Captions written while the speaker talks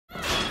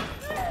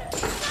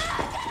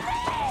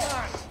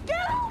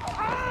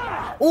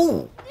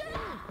Ooh.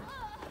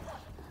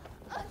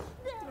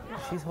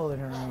 She's holding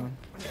her own.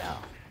 Yeah.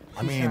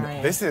 I mean,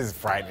 this is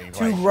frightening.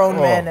 Two grown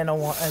men and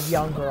a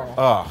young girl.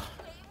 Ugh.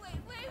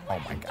 Oh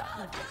my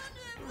God.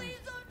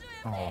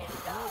 Oh.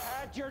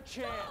 Had your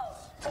chance.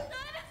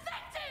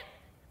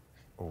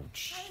 Oh,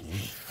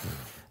 jeez.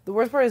 The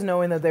worst part is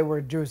knowing that they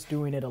were just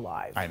doing it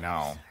alive. I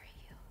know.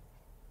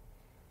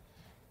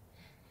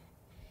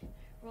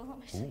 Roll up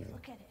my sleeve.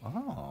 Look at it.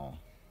 Oh.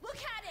 Look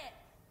at it.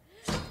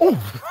 Oh.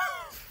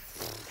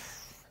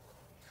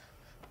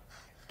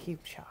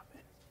 Keep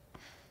chopping.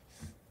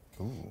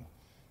 Ooh.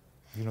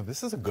 You know,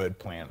 this is a good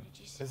plan.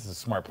 This is a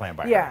smart plan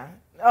by her. Yeah.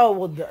 Oh,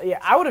 well, yeah.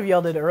 I would have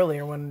yelled it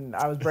earlier when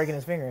I was breaking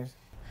his fingers.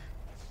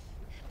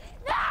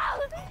 No!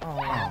 Oh,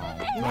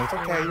 no, it's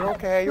okay. You're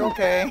okay. You're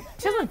okay.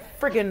 She doesn't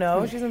freaking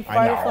know. She's in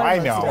Firefly.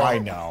 I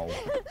know.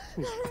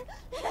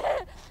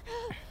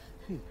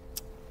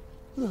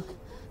 Look.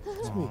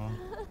 It's me.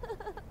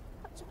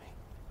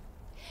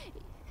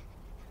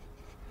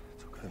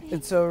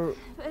 It's so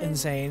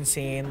insane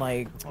seeing,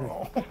 like, He's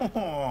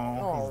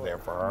there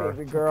for her.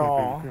 baby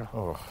girl.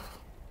 Oh.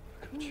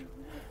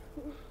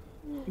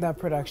 That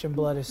production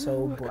blood is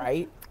so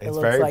bright. It It's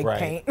looks very like bright.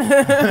 paint.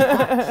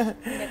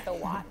 Get the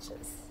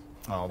watches.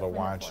 Oh, the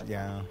watch,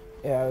 yeah.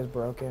 Yeah, it was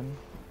broken.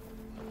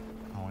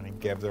 Oh, and he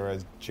gives her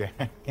his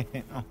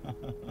jacket.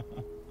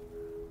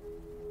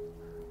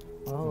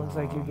 Well, it looks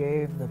like you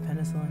gave the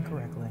penicillin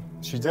correctly.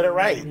 She did it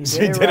right. You She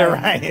did it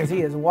right. Because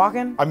he is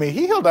walking. I mean,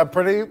 he healed up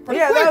pretty Yeah, quick.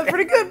 that was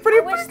pretty good.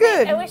 Pretty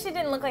good. I wish it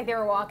didn't look like they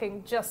were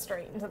walking just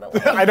straight into the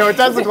lake. I know, it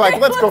does look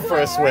like, let's go for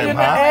a swim,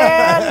 huh?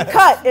 And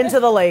cut into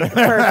the lake.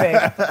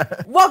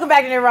 Perfect. Welcome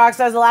back to New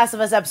Rockstars. The Last of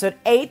Us episode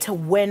 8,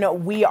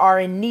 When We Are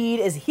in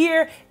Need, is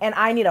here, and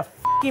I need a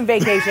fucking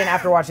vacation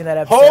after watching that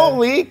episode.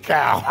 Holy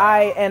cow.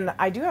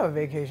 I do have a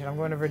vacation. I'm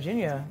going to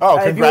Virginia. Oh,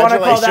 if you want to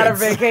call that a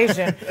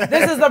congratulations. vacation.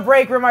 This is the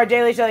Breakroom, our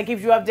daily show that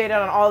keeps you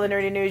updated on all the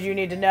nerdy news you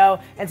need to know.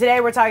 And today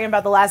we're talking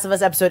about The Last of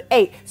Us episode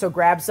 8. So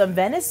grab some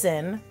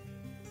venison.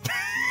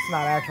 It's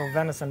not actual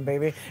venison,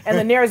 baby. And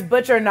the nearest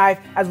butcher knife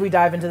as we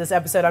dive into this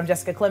episode. I'm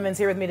Jessica Clemens.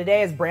 Here with me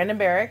today is Brandon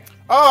Barrick.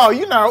 Oh,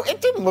 you know,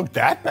 it didn't look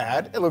that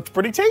bad. It looked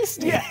pretty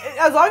tasty. Yeah,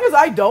 as long as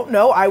I don't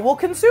know, I will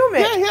consume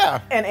it.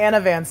 Yeah. And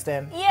Anna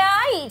Vanston. Yeah,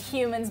 I eat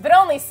humans, but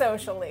only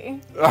socially.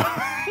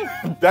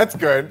 That's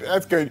good.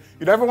 That's good.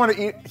 You never want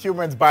to eat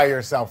humans by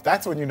yourself.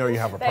 That's when you know you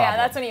have a problem. Yeah,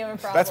 that's when you have a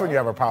problem. That's when you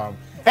have a problem.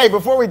 Hey,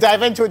 before we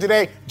dive into it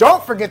today,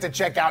 don't forget to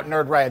check out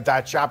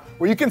nerdriot.shop,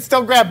 where you can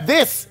still grab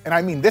this, and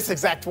I mean this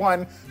exact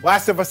one,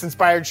 Last of Us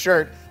inspired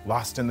shirt,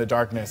 Lost in the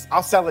Darkness.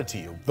 I'll sell it to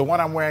you, the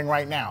one I'm wearing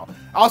right now.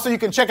 Also, you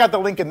can check out the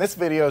link in this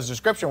video's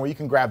description where you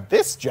can grab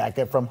this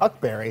jacket from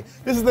Huckberry.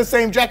 This is the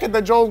same jacket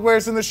that Joel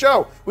wears in the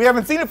show. We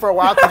haven't seen it for a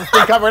while because it's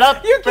been covered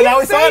up, but now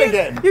we saw it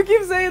again. You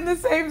keep saying the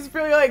same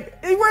spiel. You're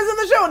like, he wears it in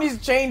the show and he's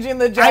changing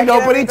the jacket. I know,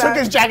 but he every took time.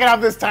 his jacket off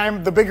this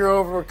time, the bigger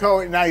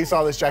overcoat, and now you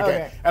saw this jacket.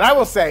 Okay. And I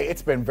will say,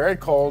 it's been very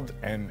cold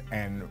and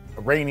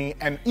rainy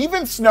and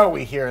even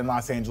snowy here in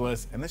Los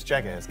Angeles, and this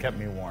jacket has kept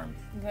me warm.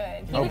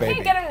 Good. Oh, You baby.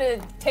 can't get him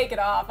to take it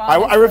off. I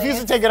honestly. refuse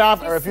to take it off.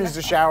 I Just- refuse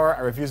to shower.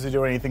 I refuse to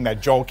do anything that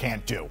Joel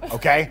can't do,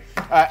 okay?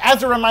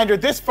 As a reminder,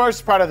 this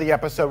first part of the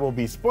episode will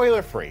be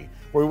spoiler-free.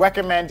 We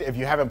recommend, if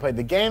you haven't played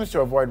the games,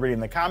 to avoid reading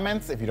the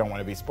comments if you don't want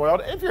to be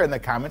spoiled. If you're in the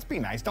comments, be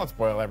nice. Don't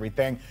spoil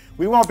everything.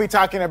 We won't be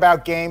talking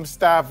about game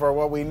stuff or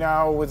what we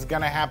know was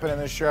going to happen in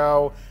the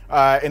show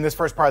in this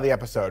first part of the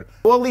episode.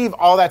 We'll leave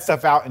all that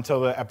stuff out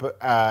until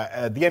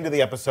the end of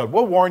the episode.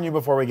 We'll warn you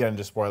before we get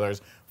into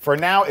spoilers. For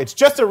now, it's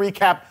just a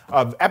recap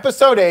of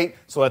episode 8,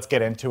 so let's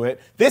get into it.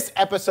 This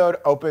episode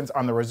opens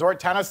on the resort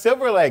town of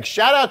Silver Lake.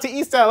 Shout out to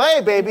East LA,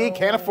 baby.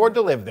 Can't afford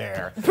to live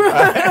there.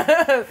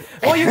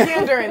 Well, you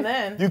can during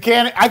then. You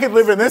can. I could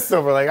live in this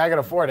Silver Lake. I can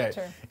afford it.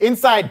 Sure.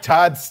 Inside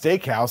Todd's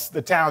Steakhouse,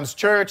 the town's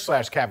church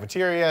 /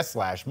 cafeteria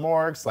 /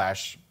 morgue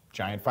 /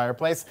 giant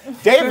fireplace,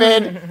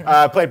 David,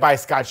 played by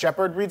Scott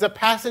Shepard, reads a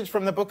passage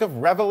from the Book of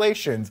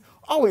Revelations.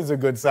 Always a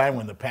good sign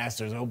when the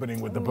pastor's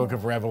opening with the Book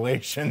of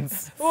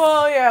Revelations.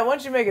 Well, yeah,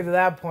 once you make it to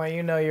that point,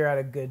 you know you're at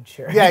a good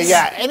church.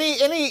 Yeah.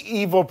 Any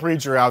evil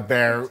preacher out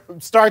there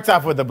starts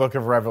off with the Book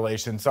of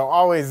Revelation, so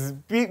always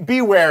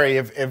be wary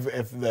if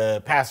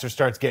the pastor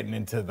starts getting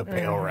into the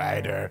pale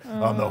rider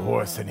on the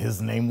horse and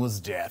his name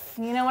was Death.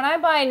 You know, when I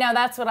buy now,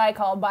 that's what I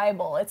call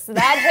Bible. It's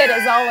that hit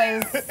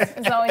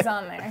is always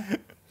on there.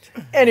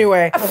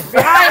 Anyway,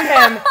 behind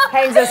him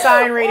hangs a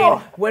sign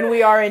reading, "When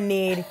we are in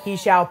need, he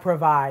shall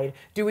provide."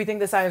 Do we think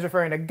the sign is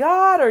referring to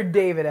God or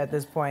David at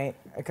this point?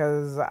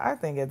 Because I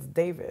think it's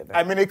David.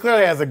 I mean, he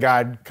clearly has a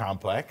God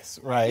complex,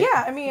 right?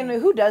 Yeah, I mean,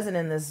 who doesn't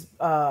in this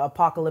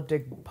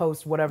apocalyptic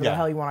post, whatever the Yeah.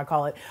 hell you want to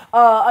call it?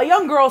 A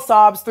young girl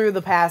sobs through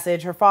the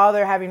passage, her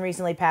father having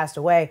recently passed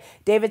away.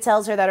 David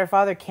tells her that her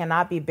father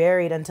cannot be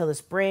buried until the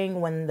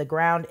spring when the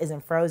ground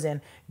isn't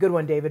frozen. Good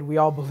one, David. We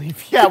all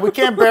believe you. Yeah, we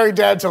can't bury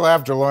Dad till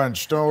after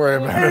lunch. Don't worry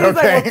about it, And he's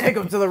like, okay? we'll take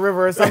him to the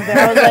river or something.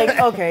 I was like,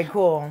 okay,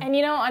 cool. And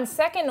you know, on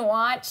second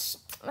watch,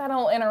 that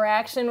whole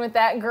interaction with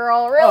that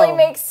girl really Oh.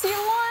 makes you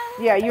want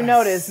Yeah, you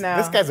notice now.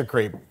 This guy's a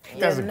creep.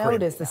 You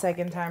notice the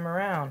second time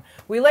around.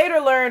 We later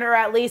learn, or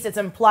at least it's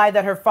implied,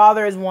 that her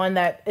father is the one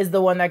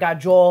that got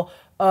Joel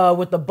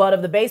with the butt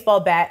of the baseball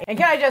bat. And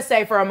can I just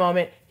say for a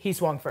moment, he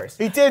swung first.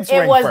 He did swing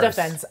first. It was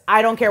defense.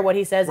 I don't care what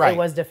he says. Right. It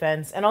was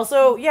defense. And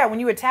also, yeah,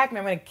 when you attack me,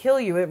 I'm going to kill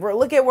you.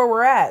 Look at where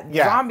we're at.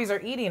 Yeah. Zombies are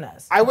eating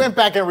us. I went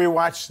back and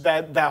rewatched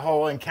that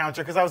whole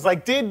encounter because I was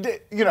like,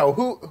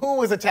 who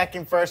was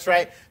attacking first,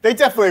 right? They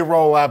definitely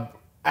roll up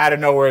out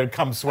of nowhere and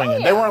come swinging.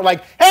 yeah. They weren't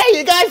like, hey,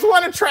 you guys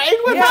want to trade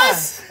with Yeah.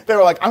 us? They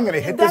were like, I'm going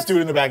to hit this dude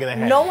in the back of the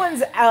head. No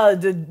one's,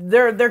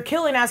 they're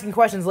killing asking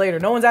questions later.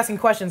 No one's asking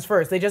questions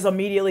first. They just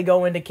immediately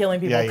go into killing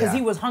people because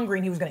he was hungry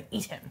and he was going to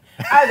eat him.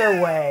 Either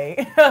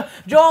way,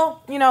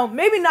 Joel,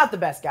 maybe not the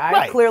best guy.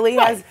 Right, Clearly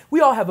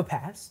we all have a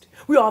past.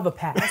 We all have a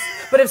past.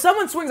 But if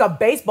someone swings a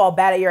baseball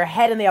bat at your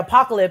head in the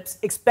apocalypse,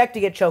 expect to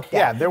get choked out.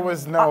 Yeah, there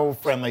was no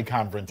friendly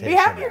confrontation. Be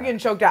happy you're getting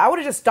choked out. I would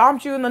have just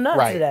stomped you in the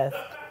nuts to death.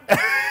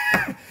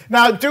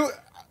 Now, do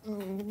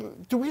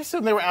we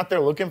assume they were out there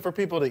looking for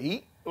people to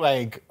eat?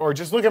 Or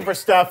just looking for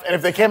stuff, and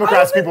if they came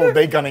across people,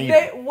 they're gonna eat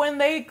them? When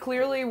they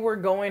clearly were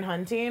going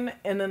hunting,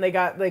 and then they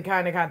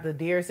kind of got the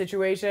deer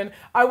situation,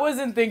 I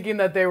wasn't thinking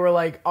that they were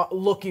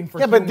looking for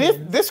humans.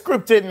 But this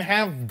group didn't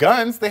have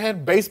guns. They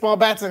had baseball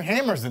bats and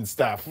hammers and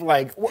stuff.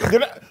 Were they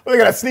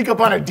gonna sneak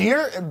up on a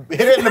deer and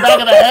hit it in the back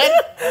of the head?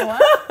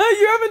 What?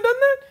 You haven't done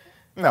that?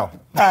 No.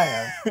 I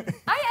have.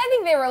 I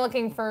think they were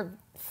looking for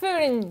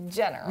food in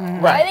general.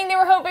 Right. I think they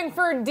were hoping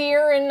for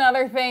deer and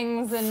other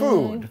things. And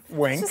Food.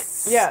 Wink.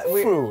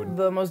 Food.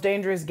 The most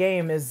dangerous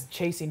game is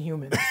chasing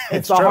humans.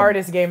 It's the true.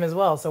 hardest game as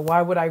well. So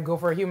why would I go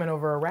for a human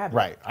over a rabbit?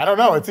 Right. I don't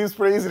know. It seems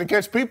pretty easy to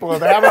catch people,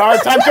 and they're having a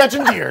hard time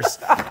catching deers.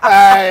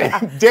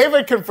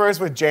 David confers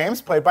with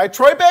James, played by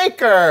Troy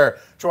Baker.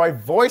 Troy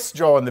voiced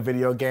Joel in the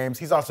video games.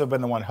 He's also been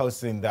the one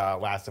hosting the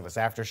Last of Us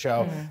after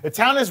show. The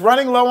town is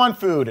running low on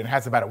food and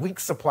has about a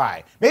week's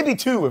supply. Maybe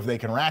 2 if they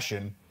can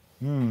ration.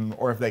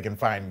 Or if they can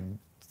find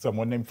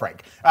someone named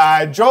Frank.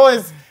 Joel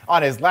is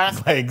on his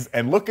last legs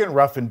and looking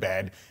rough in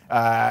bed.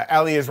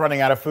 Ellie is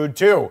running out of food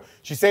too.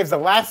 She saves the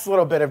last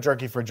little bit of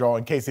jerky for Joel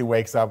in case he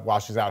wakes up while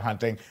she's out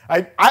hunting.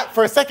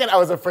 For a second, I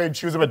was afraid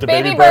she was about to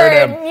baby bird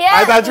him. Yeah,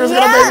 I thought she was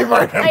going to baby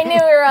bird him. I knew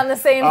we were on the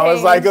same page. I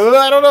was like,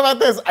 I don't know about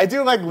this. I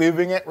do like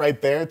leaving it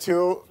right there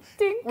too.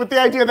 With the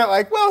idea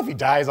that, if he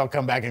dies, I'll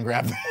come back and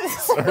grab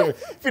this. Or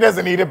if he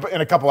doesn't eat it in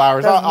a couple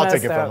hours, I'll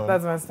take it from him.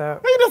 That's messed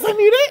up. He doesn't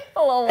need it.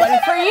 A little one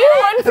for you,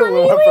 one for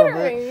me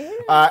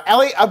later.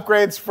 Ellie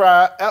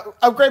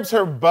upgrades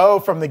her bow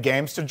from the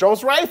games to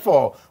Joel's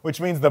rifle, which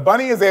means the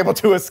bunny is able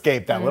to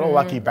escape. That little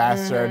lucky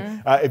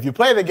bastard. If you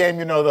play the game,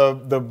 you know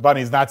the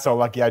bunny's not so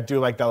lucky. I do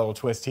like that little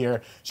twist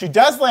here. She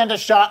does land a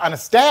shot on a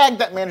stag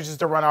that manages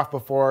to run off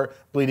before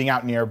bleeding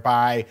out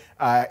nearby.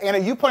 Anna,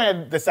 you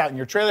pointed this out in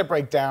your trailer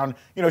breakdown.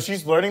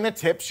 She's learning the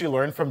tips she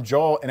learned from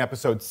Joel in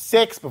episode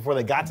 6 before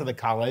they got to the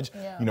college.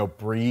 Yeah.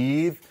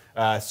 Breathe.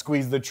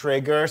 Squeeze the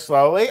trigger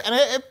slowly, and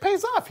it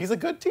pays off. He's a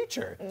good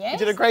teacher. Yes. He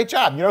did a great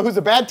job. You know who's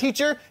a bad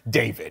teacher?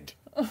 David.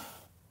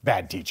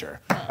 Bad teacher.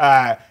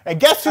 And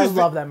guess who's... I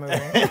love that movie.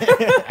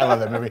 I love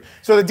that movie.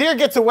 So the deer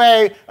gets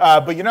away,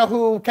 but you know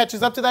who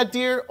catches up to that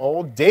deer?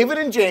 Old David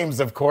and James,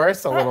 of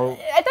course. I thought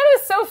it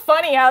was so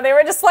funny how they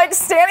were just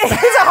standing.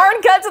 It's a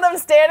hard cut to them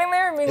standing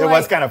there. It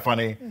was kind of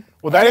funny.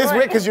 Well, that is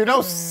weird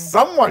because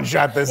someone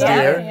shot this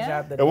deer.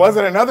 Yeah. It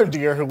wasn't another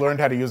deer who learned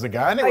how to use a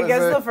gun. I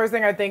guess the first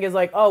thing I think is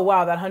oh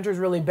wow, that hunter's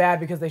really bad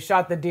because they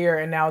shot the deer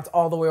and now it's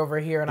all the way over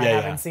here and I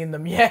haven't seen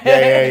them yet.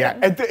 Yeah.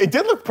 It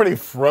did look pretty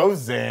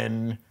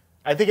frozen.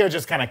 I think it was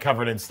just kind of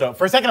covered in stone.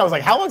 For a second, I was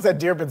like, how long's that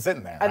deer been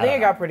sitting there? I think it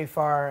got pretty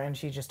far, and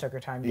she just took her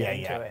time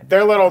getting to it.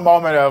 Their little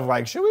moment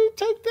of should we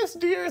take this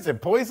deer? Is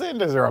it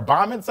poisoned? Is there a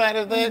bomb inside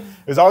of it?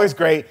 It was always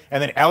great.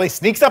 And then Ellie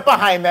sneaks up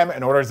behind them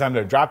and orders them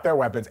to drop their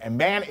weapons. And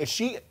man, is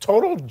she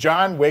total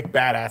John Wick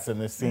badass in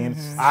this scene.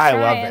 I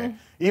love it.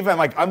 Even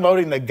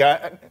unloading the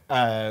gun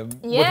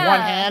with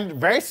one hand.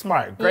 Very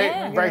smart.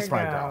 Very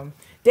smart girl.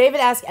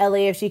 David asks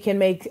Ellie if she can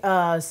make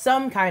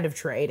some kind of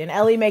trade, and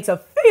Ellie makes a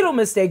fatal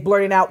mistake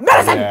blurting out,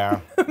 medicine! Yeah.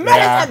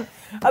 Medicine!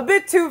 A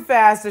bit too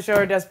fast to show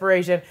her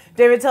desperation.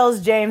 David tells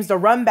James to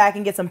run back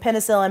and get some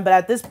penicillin, but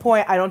at this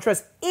point, I don't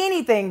trust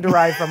anything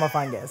derived from a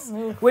fungus,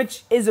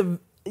 which is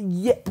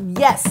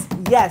yes.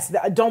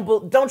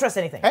 Don't trust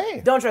anything. Hey,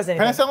 don't trust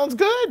anything. Penicillin's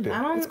good.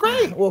 It's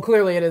great. Well,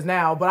 clearly it is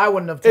now, but I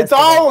wouldn't have tested It's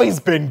always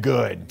been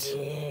good.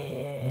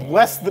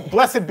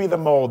 Blessed be the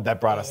mold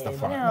that brought us the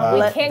fun. No,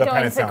 we can't go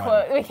into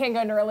quotes. We can't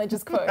go into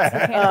religious quotes. We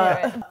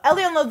can't do it.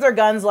 Ellie unloads their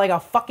guns like a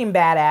fucking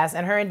badass,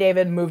 and her and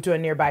David move to a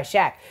nearby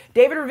shack.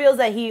 David reveals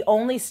that he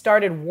only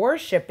started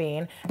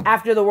worshipping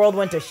after the world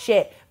went to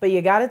shit, But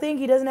you got to think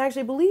he doesn't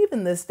actually believe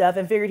in this stuff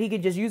and figured he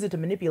could just use it to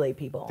manipulate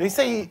people. Did he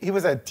say he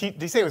was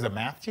did he say he was a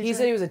math teacher? He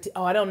said he was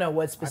I don't know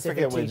what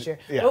specific teacher.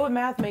 What would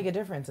math make a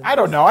difference? I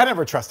don't know. I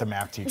never trust a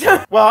math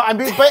teacher. Well, I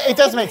mean, but it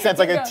does make sense.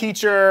 Like a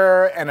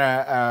teacher and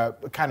a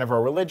kind of a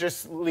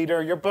religious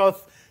leader, you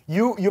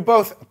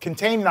both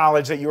contain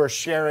knowledge that you are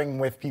sharing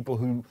with people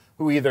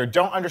who either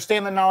don't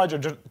understand the knowledge or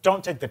just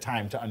don't take the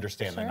time to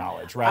understand the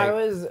knowledge,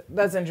 right?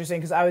 That's interesting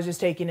because I was just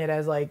taking it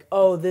as like,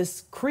 oh,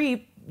 this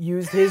creep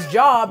used his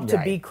job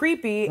to be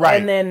creepy,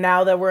 and then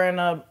now that we're in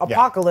an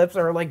apocalypse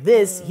or like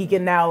this, he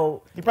can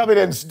now. He probably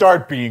didn't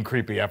start being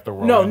creepy after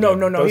World No.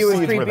 Those He was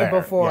seeds were creepy there.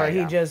 before.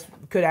 He just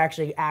could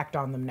actually act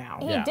on them now.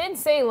 He did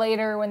say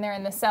later when they're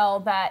in the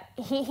cell that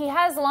he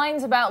has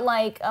lines about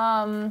like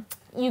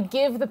you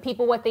give the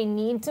people what they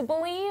need to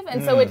believe,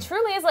 and so it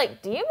truly is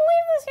like, do you believe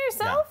this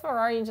yourself, or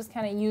are you just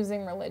kind of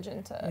using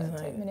religion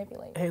to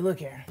manipulate? Hey, look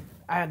here.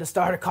 I had to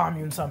start a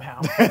commune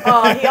somehow.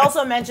 He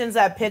also mentions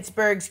that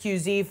Pittsburgh's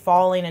QZ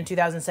falling in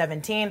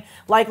 2017,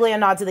 likely a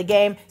nod to the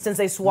game since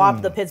they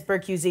swapped the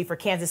Pittsburgh QZ for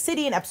Kansas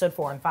City in episode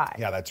 4 and 5.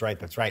 Yeah, that's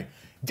right.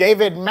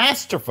 David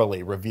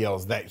masterfully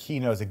reveals that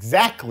he knows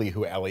exactly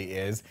who Ellie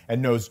is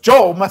and knows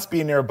Joel must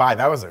be nearby.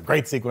 That was a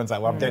great sequence. I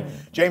loved it.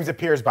 James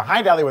appears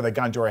behind Ellie with a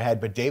gun to her head,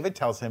 but David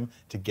tells him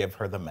to give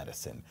her the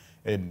medicine.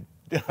 And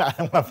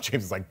I love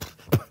James is like,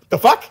 the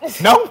fuck?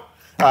 No?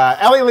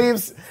 Ellie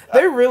leaves.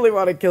 They really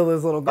want to kill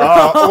this little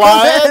girl.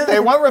 Well, they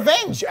want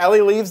revenge.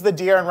 Ellie leaves the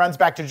deer and runs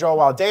back to Joel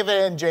while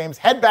David and James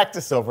head back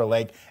to Silver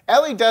Lake.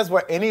 Ellie does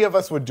what any of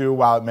us would do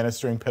while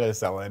administering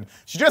penicillin.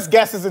 She just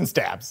guesses and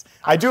stabs.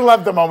 I do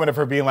love the moment of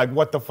her being like,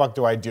 what the fuck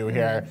do I do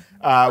here?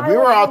 We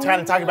were all trying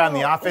to talk about in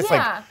the office.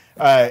 Yeah.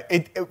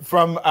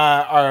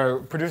 Our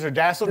producer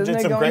Dassel did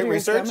some great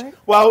research.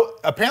 Well,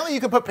 apparently you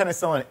can put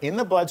penicillin in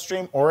the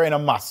bloodstream or in a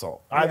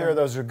muscle. Either of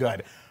those are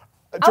good.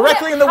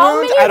 Directly in the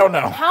wound, I don't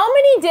know. How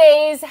many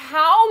days,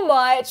 how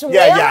much, where would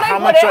I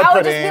put it? I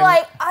would just be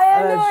like, I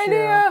have no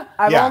idea.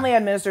 I've only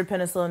administered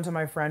penicillin to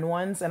my friend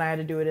once, and I had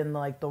to do it in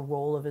like the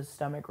roll of his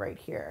stomach right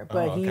here.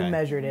 But he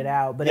measured it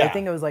out. But I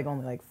think it was like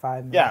only like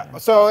 5 minutes. Yeah,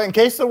 so in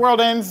case the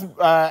world ends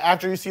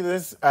after you see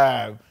this,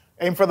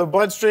 aim for the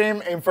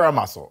bloodstream, aim for a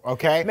muscle,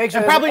 okay? Make sure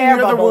and there's probably an air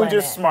near the bubble wound in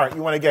is it. smart.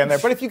 You want to get in there.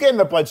 But if you get in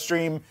the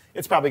bloodstream,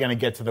 it's probably going to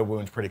get to the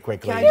wound pretty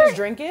quickly. Can I just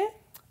drink it?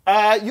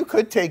 You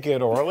could take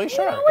it orally,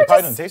 sure. You know, It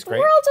probably doesn't taste great.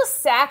 We're all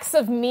just sacks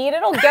of meat.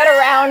 It'll get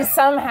around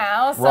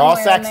somehow. We're all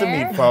somewhere sacks in of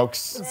there. meat, folks.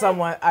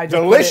 Somewhat.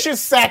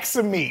 Delicious sacks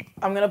of meat.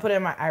 I'm going to put it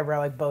in my eyebrow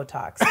like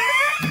Botox.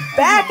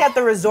 Back at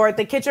the resort,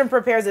 the kitchen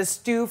prepares a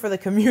stew for the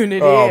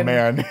community. Oh,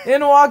 man.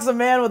 In walks a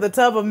man with a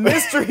tub of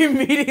mystery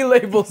meat he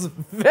labels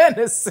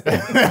venison.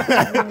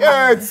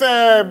 It's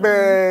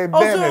venison.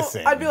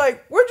 Also, I'd be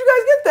like, where'd you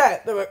guys get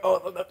that? They're like,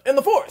 oh, in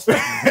the forest. The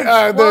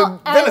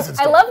venison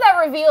I store. love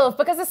that reveal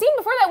because the scene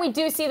before that we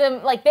do see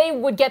them like they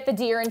would get the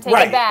deer and take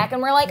it back,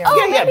 and we're like,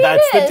 oh, maybe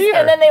that's it is. the deer.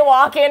 And then they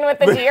walk in with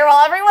the deer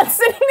while everyone's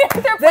sitting there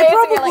at their They place. and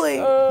you're probably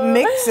like,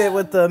 mix it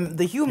with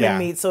the human Yeah.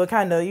 meat, so it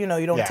kind of, you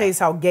don't taste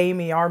how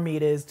gamey our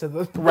meat is to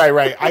the.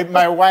 Right.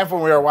 My wife,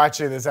 when we were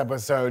watching this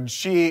episode,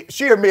 she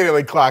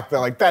immediately clocked that,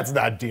 like, that's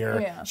not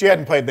deer. Yeah. She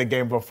hadn't played the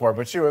game before,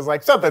 but she was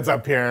like, something's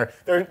up here.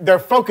 They're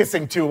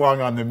focusing too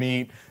long on the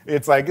meat.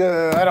 It's like,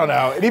 I don't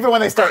know. And even when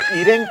they start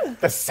eating,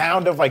 the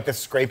sound of like the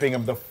scraping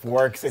of the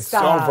forks, it's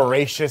so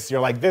voracious.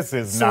 You're like, this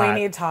is not.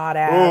 Sweeney Todd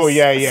ass. Oh,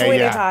 yeah.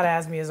 Sweeney Todd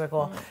ass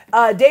musical.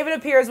 David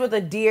appears with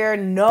a deer.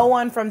 No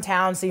one from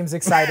town seems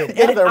excited.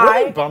 Yeah, And they're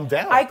really bummed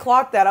out. I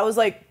clocked that. I was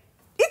like,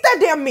 eat that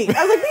damn meat.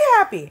 I was like, be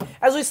happy.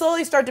 As we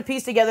slowly start to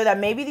piece together that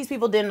maybe these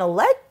people didn't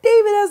elect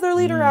David as their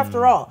leader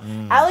after all.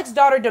 Alex's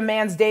daughter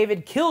demands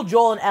David kill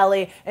Joel and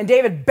Ellie, and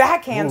David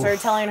backhands her,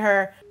 telling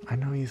her, I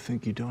know you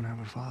think you don't have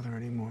a father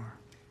anymore.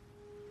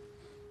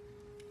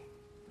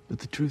 But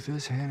the truth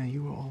is, Hannah,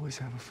 you will always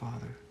have a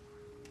father.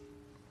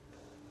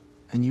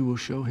 And you will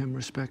show him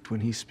respect when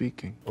he's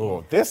speaking.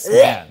 Oh, this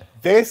man.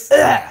 This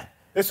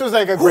was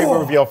like a great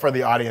reveal for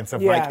the audience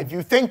of like, if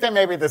you think that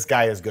maybe this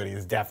guy is good,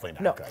 he's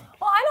definitely not good.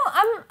 Well,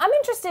 I'm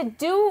interested.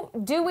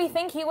 Do we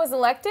think he was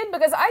elected?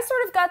 Because I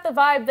sort of got the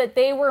vibe that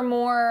they were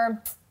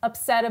more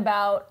upset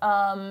about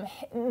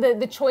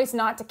the choice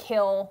not to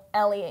kill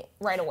Ellie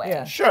right away.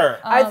 Yeah. Sure.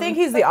 I think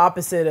he's the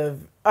opposite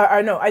of.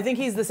 No, I think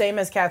he's the same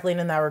as Kathleen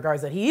in that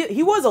regards. That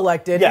he was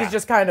elected. Yeah. He's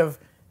just kind of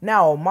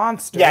now a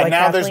monster. Yeah, like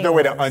now there's Kathleen no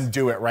way to was.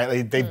 undo it, right?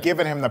 Like, they've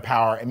given him the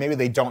power, and maybe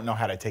they don't know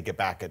how to take it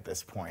back at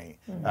this point.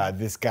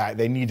 This guy,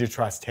 they need to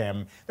trust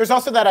him. There's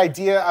also that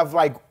idea of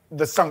like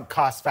the sunk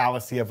cost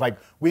fallacy of like,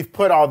 we've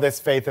put all this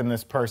faith in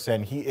this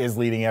person. He is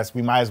leading us.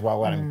 We might as well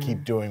let him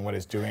keep doing what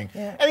he's doing.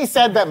 Yeah. And he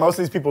said that most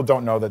of these people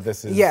don't know that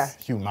this is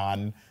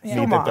human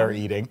meat that they're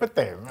eating, but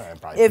they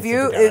probably if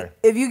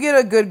you get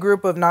a good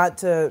group of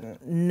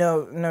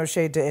no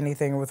shade to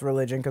anything with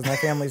religion because my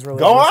family's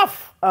religious. Go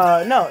off.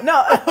 No,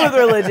 with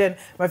religion.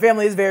 My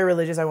family is very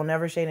religious. I will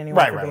never shade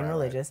anyone for being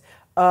religious.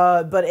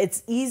 But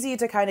it's easy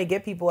to kind of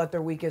get people at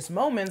their weakest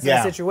moments in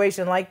a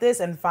situation like this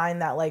and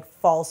find that like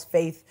false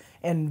faith,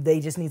 and they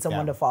just need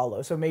someone to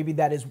follow. So maybe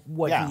that is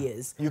what he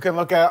is. You can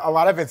look at a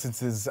lot of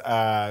instances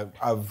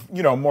of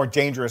more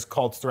dangerous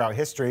cults throughout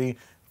history.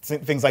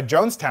 Things like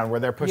Jonestown, where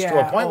they're pushed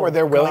to a point where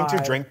they're willing to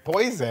drink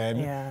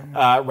poison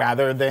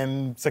rather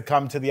than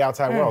succumb to the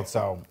outside world.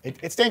 So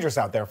it's dangerous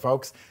out there,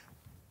 folks.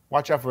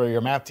 Watch out for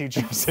your math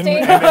teachers and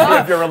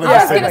if you're religious.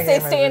 I was going to say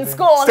stay in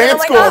school. Stay in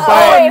school,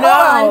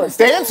 but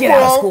stay in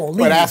school,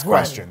 but ask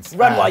questions.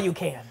 Run while you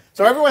can.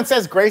 So everyone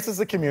says Grace is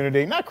the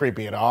community, not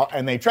creepy at all,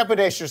 and they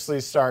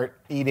trepidatiously start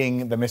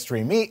eating the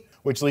mystery meat,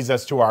 which leads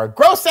us to our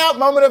gross out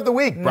moment of the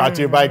week, brought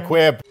to you by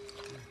Quip.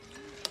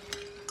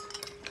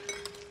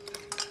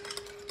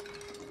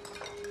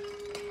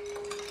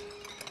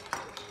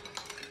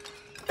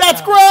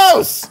 That's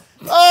gross!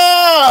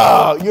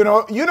 Oh, you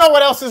know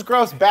what else is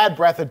gross? Bad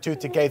breath and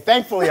tooth decay.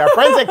 Thankfully, our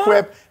friends at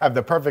Quip have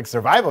the perfect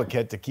survival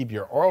kit to keep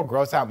your oral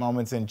gross out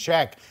moments in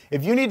check.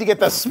 If you need to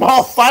get the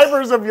small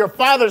fibers of your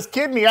father's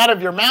kidney out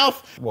of your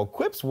mouth, well,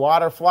 Quip's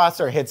water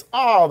flosser hits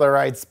all the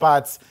right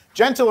spots.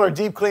 Gentle or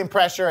deep clean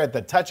pressure at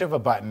the touch of a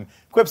button.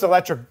 Quip's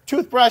electric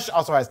toothbrush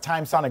also has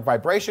time sonic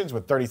vibrations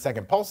with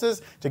 30-second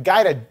pulses to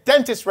guide a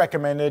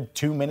dentist-recommended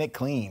 2-minute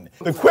clean.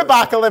 The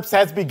Quipocalypse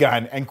has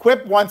begun, and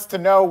Quip wants to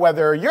know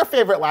whether your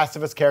favorite Last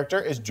of Us character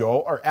is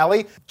Joel or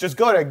Ellie. Just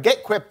go to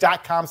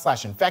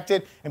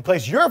getquip.com/infected and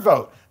place your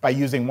vote by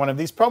using one of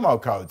these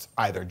promo codes,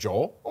 either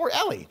Joel or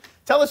Ellie.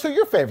 Tell us who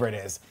your favorite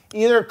is.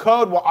 Either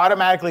code will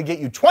automatically get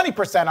you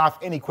 20% off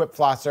any Quip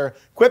flosser,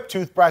 Quip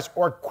toothbrush,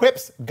 or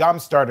Quip's gum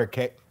starter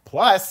kit.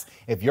 Plus,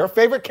 if your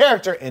favorite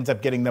character ends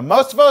up getting the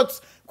most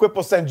votes, Quip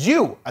will send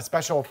you a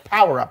special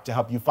power-up to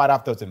help you fight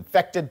off those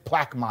infected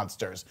plaque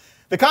monsters.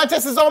 The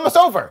contest is almost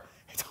over.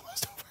 It's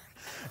almost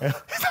over.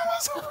 It's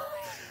almost over.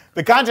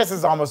 The contest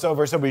is almost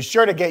over, so be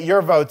sure to get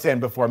your votes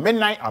in before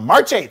midnight on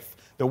March 8th.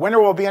 The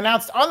winner will be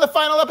announced on the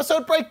final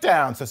episode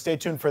breakdown, so stay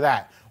tuned for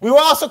that. We will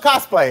also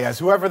cosplay as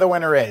whoever the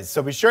winner is,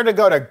 so be sure to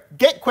go to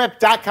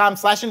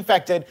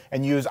getquip.com/infected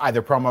and use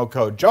either promo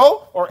code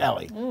Joel or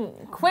Ellie.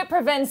 Quip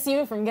prevents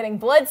you from getting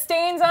blood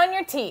stains on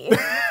your teeth.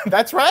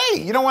 That's right.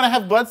 You don't want to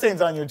have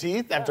bloodstains on your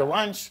teeth after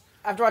lunch.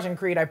 After watching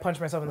Creed, I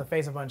punched myself in the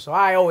face a bunch, so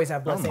I always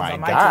have bloodstains on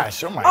my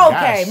teeth. Oh my gosh.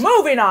 Okay,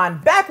 moving on.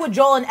 Back with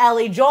Joel and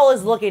Ellie. Joel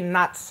is looking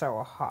not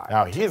so hot.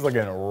 Oh, he's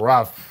looking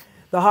rough.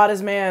 The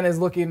hottest man is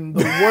looking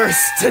the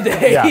worst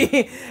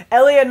today.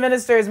 Ellie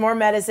administers more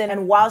medicine,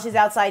 and while she's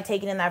outside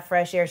taking in that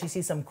fresh air, she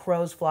sees some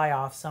crows fly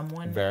off.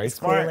 Someone Very is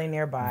smart. clearly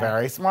nearby.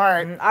 Very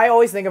smart. I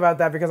always think about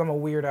that because I'm a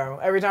weirdo.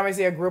 Every time I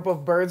see a group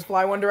of birds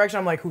fly one direction,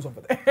 I'm like, who's over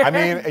there? I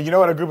mean, you know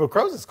what a group of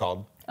crows is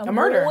called? A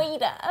murder.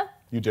 Moida.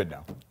 You did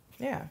know.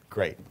 Yeah.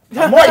 Great.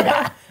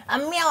 Moida.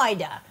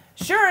 Amelia.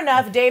 Sure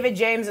enough, David,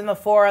 James, and the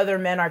 4 other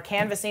men are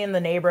canvassing the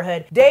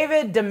neighborhood.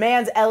 David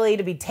demands Ellie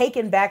to be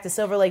taken back to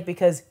Silver Lake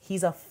because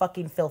he's a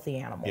fucking filthy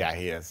animal. Yeah,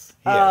 he is.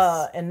 He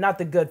is. And not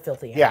the good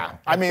filthy animal. Yeah.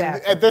 I mean,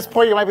 at this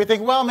point, you might be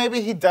thinking, well,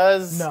 maybe he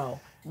does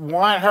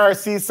want her,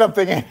 sees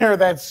something in her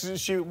that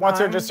she wants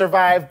her to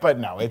survive, but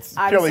no, it's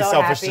purely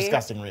selfish,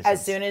 disgusting reasons.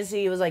 As soon as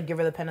he was like, give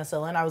her the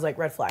penicillin, I was like,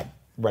 red flag.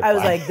 I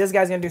was like, this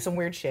guy's gonna do some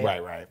weird shit.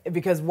 Right.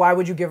 Because why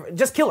would you give her?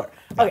 Just kill her.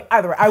 Okay,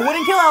 either way. I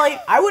wouldn't kill Ellie.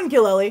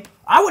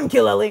 I wouldn't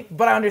kill Ellie,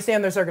 but I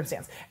understand their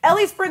circumstance.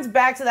 Ellie sprints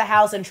back to the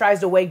house and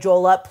tries to wake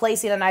Joel up,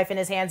 placing a knife in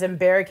his hands and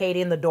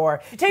barricading the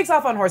door. He takes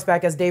off on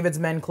horseback as David's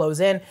men close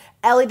in.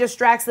 Ellie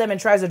distracts them and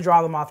tries to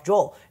draw them off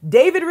Joel.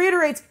 David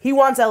reiterates he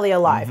wants Ellie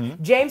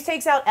alive. James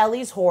takes out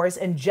Ellie's horse,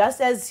 and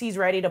just as he's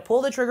ready to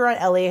pull the trigger on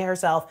Ellie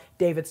herself,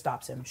 David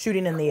stops him,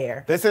 shooting in the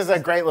air. This is a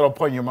great little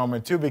poignant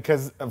moment, too,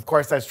 because, of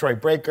course, that's Troy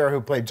Breaker, who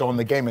played Joel in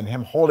the game, and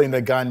him holding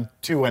the gun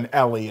to an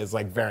Ellie is,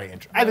 like, very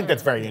interesting. I think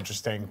that's very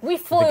interesting. We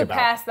flew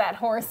past that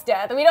horse death.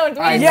 We didn't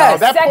Yes,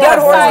 that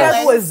horse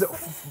death was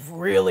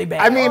really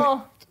bad. I mean,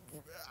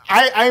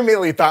 I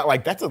immediately thought,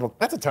 like, that's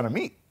a ton of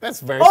meat.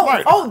 That's very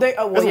smart. That's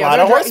a lot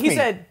of horse meat. He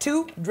said,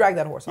 2, drag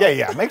that horse off.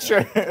 Yeah, make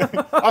sure.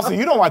 Also,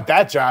 you don't want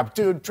that job,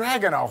 dude.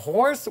 Dragging a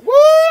horse?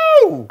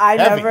 Woo!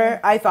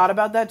 I thought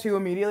about that, too,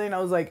 immediately, and I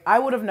was like, I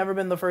would have never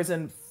been the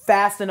person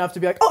fast enough to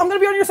be like, oh, I'm going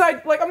to be on your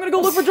side. Like, I'm going to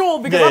go look for Joel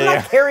because I'm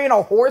not carrying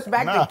a horse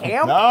back to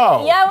camp.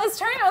 No. Yeah,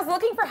 I was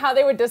looking for how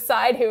they would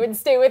decide who would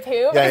stay with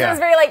who because it was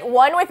very like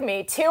 1 with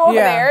me, 2 over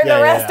there,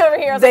 the rest over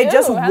here. I was they like,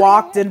 just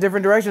walked in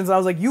different directions. And I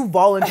was like, you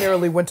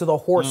voluntarily went to the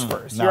horse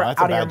first. No, you're out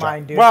of your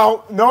mind, dude.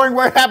 Well, knowing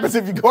what happens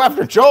if you go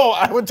after Joel,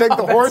 I would take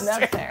the horse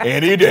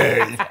any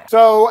day.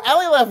 So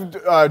Ellie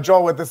left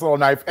Joel with this little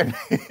knife, and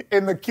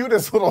in the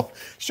cutest little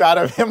shot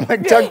of him,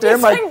 like tucked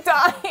in, like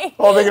dying.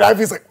 holding a knife,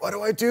 he's like, "What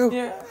do I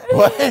do?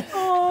 What?"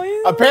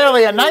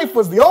 Apparently, a knife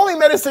was the only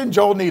medicine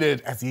Joel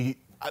needed. As he,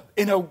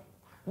 in a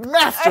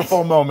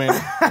masterful moment,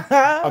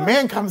 a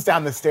man comes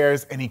down the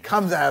stairs, and he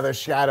comes out of the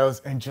shadows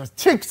and just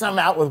takes him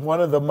out with one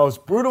of the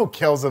most brutal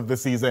kills of the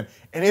season.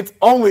 And it's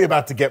only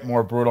about to get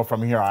more brutal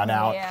from here on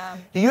out. Yeah.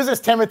 He uses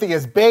Timothy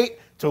as bait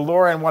to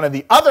lure in one of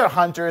the other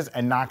hunters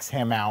and knocks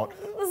him out.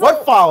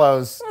 What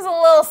follows? There's a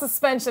little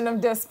suspension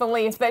of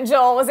disbelief that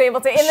Joel was able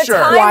to, in the Sure.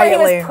 time when he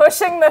Quietly. was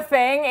pushing the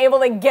thing, able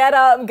to get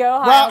up, go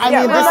high. Well, I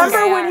mean, this is-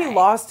 Remember when he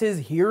lost his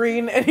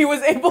hearing and he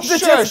was able to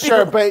just be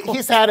Sure, like, but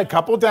he's had a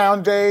couple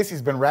down days.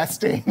 He's been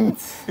resting.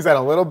 He's had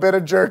a little bit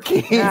of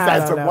jerky. He's had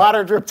don't some know.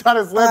 water dripped on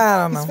his lip.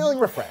 I don't He's know. feeling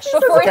refreshed.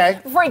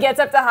 Before he gets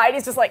up to hide,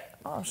 he's just like,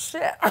 oh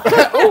shit.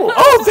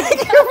 Oh, thank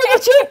you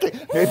for the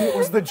jerky. Maybe it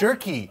was the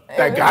jerky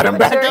that got him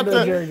back up The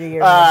to. jerky gave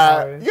him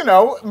powers. You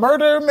know,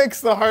 murder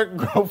makes the heart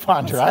grow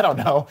fonder. I don't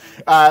know.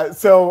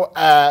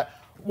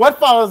 What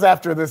follows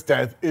after this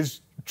death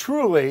is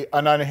truly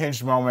an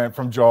unhinged moment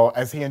from Joel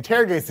as he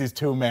interrogates these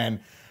two men,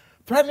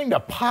 threatening to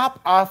pop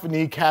off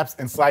kneecaps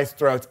and slice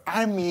throats.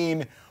 I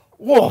mean,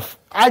 woof.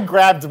 I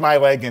grabbed my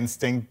leg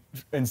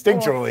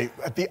instinctually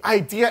at the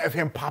idea of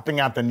him popping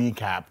out the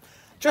kneecap.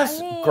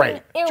 Just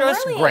great.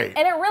 Just great.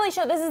 And it really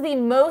showed this is the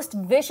most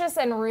vicious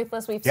and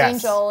ruthless we've seen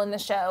Yes. Joel in the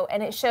show.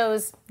 And it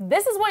shows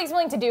this is what he's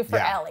willing to do for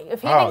Yeah. Ellie.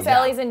 If he Oh, thinks yeah.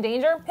 Ellie's in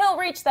danger, he'll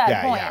reach that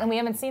Yeah, point. yeah. And we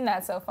haven't seen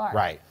that so far.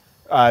 Right.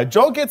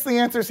 Joel gets the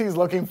answers he's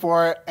looking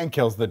for and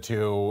kills the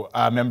two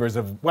members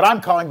of what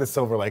I'm calling the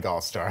Silver Lake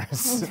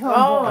All-Stars.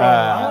 oh,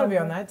 I want to be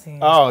on that team.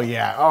 Oh,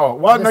 yeah. Oh,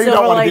 well, The no, you don't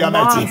Silver want to be Lake on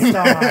that team.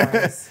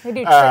 Monstars. They do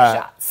trick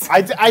shots.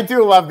 I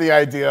do love the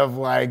idea of,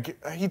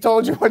 like, he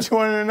told you what you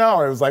wanted to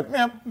know. It was like,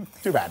 yeah,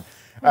 too bad.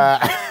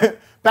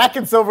 Back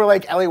in Silver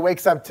Lake, Ellie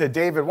wakes up to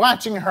David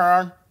watching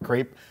her,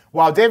 creep.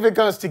 While David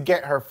goes to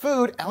get her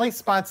food, Ellie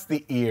spots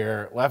the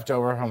ear left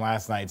over from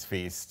last night's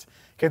feast.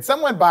 Can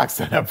someone box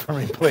that up for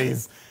me,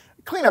 please?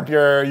 Clean up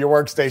your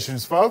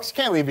workstations, folks. You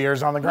can't leave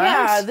ears on the ground.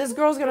 Yeah, this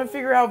girl's gonna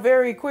figure out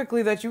very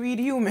quickly that you eat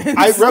humans.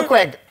 Real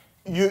quick,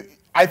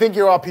 I think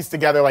you're all pieced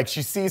together. Like,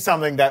 she sees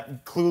something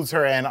that clues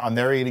her in on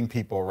they're eating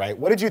people, right?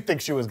 What did you think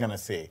she was gonna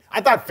see?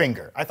 I thought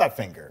finger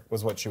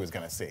was what she was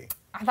gonna see.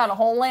 I thought a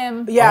whole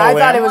limb. Yeah, A I whole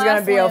thought limb? it was gonna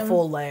Last be a limb.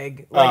 full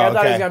leg. Like I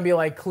thought it was gonna be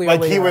like clearly.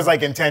 Like he was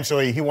like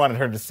intentionally, he wanted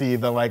her to see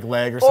the leg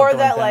or something. or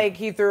that like like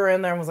he threw her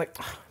in there and was like,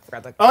 "Ah,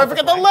 forgot the. Oh, I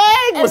forgot the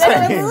leg And was then,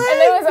 hanging. and then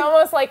it was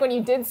almost like when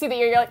you did see the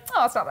ear, you're like,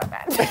 oh, it's not that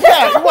bad.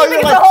 Yeah, well, you're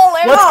It's like, a whole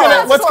limb. what's Oh, gonna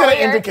that's what's gonna full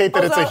ear. indicate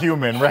that it's a Also,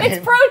 human, right?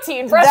 It's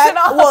protein. Brush it That,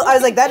 off. well, I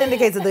was like, that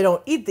indicates that they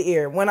don't eat the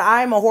ear. When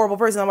I'm a horrible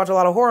person, I watch a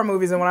lot of horror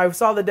movies, and when I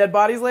saw the dead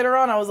bodies later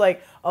on, I was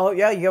like, oh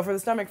yeah, you go for the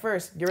stomach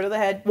first. Get rid of the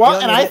head. Well,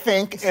 You don't and need I it.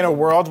 think in a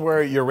world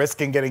where you're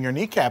risking getting your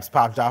kneecaps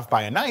popped off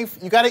by a knife,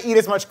 you got to eat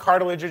as much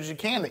cartilage as you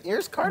can. The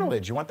ear's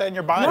cartilage. You want that in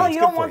your body. No, It's you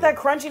good don't for want you. that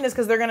crunchiness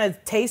because they're gonna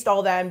taste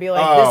all that and be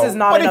like, Oh, this is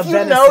not but enough if you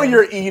venison. know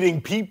you're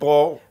eating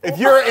people, if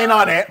you're in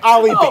on it,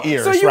 I'll eat the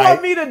ears, so you right?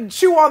 want me to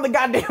chew on the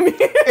goddamn ear?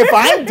 If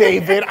I'm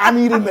David, I'm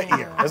eating the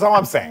ear. That's all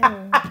I'm saying.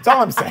 That's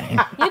all I'm saying.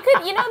 You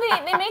could,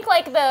 they make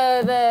like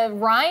the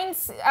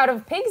rinds out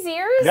of pig's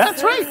ears. Yeah,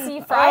 that's right.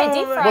 You fry it,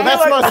 deep fry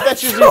Well, it.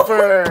 that's usually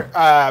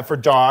for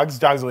dogs.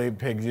 Dogs will eat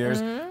pig's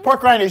ears.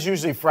 Pork rind is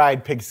usually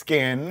fried pig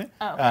skin,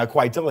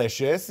 quite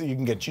delicious. You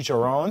can get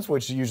chicharrones,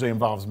 which usually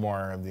involves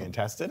more of the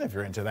intestine if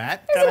you're into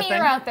that There's kind an of ear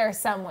thing. out there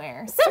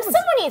somewhere. Someone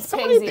eats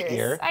someone pig's eat the ears.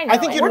 ear. I know I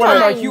think it. you'd We're wanna-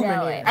 talking about I human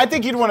know ear. it. I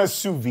think you'd want to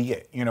sous vide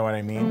it. You know what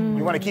I mean?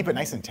 You want to keep it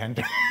nice and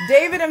tender.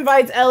 David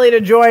invites Ellie to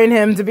join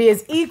him to be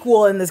his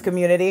equal in this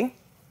community,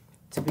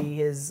 to be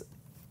his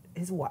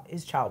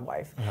child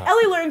wife.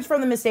 Ellie learns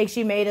from the mistake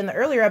she made in the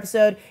earlier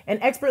episode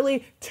and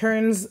expertly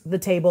turns the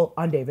table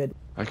on David.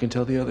 I can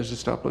tell the others to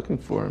stop looking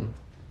for him.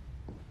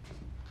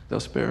 They'll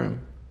spare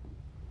him.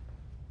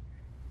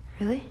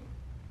 Really?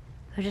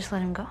 They'll just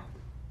let him go?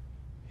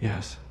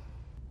 Yes.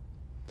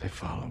 They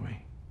follow me.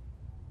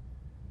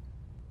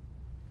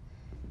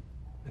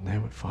 And they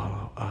would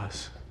follow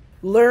us.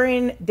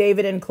 Luring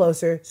David in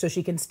closer so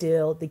she can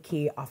steal the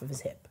key off of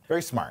his hip.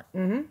 Very smart.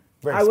 Mm-hmm.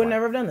 Very I would smart.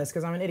 never have done this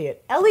because I'm an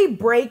idiot. Ellie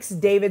breaks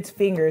David's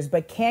fingers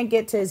but can't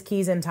get to his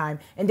keys in time,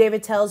 and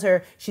David tells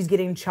her she's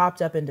getting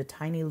chopped up into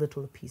tiny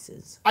little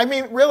pieces. I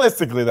mean,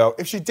 realistically, though,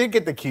 if she did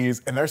get the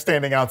keys and they're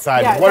standing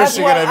outside, what is that's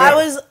she going to do? I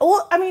was,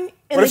 well, I mean,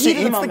 in What the if she heat of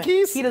the eats the moment.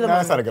 keys? Heat of the No,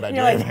 moment. that's not a good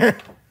You're idea like, either.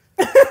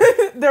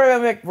 they're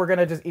like, we're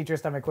gonna just eat your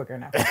stomach quicker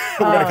now.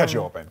 We're going to cut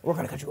you open. We're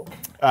gonna cut you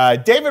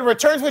open. David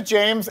returns with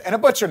James and a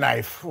butcher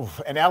knife.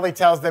 Oof, and Ellie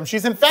tells them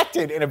she's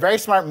infected in a very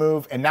smart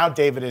move, and now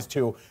David is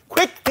too.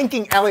 Quick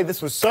thinking, Ellie,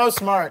 this was so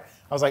smart.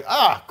 I was like,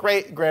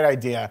 great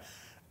idea.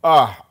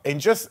 And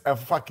just a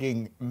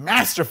fucking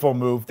masterful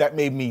move that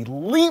made me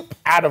leap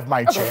out of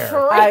my chair.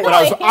 Really?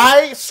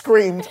 I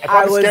screamed. I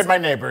probably scared my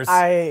neighbors.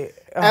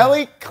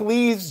 Ellie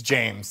cleaves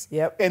James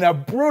in a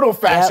brutal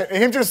fashion.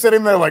 And him just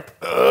sitting there like,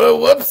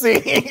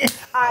 whoopsie.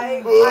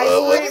 I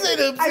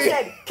Whoopsie-doopsie.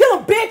 said, kill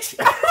him, bitch!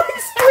 I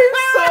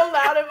screamed so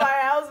loud in my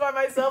house by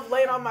myself,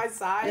 laying on my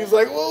side. He's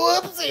like,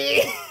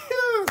 whoopsie.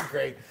 It was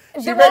great.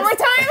 One more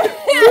time?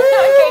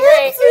 Okay,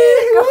 great.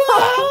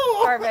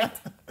 Wow. Perfect.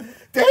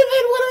 David,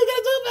 what are we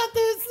gonna do about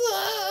this?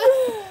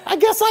 I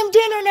guess I'm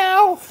dinner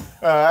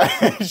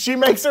now. She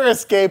makes her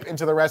escape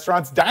into the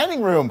restaurant's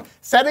dining room,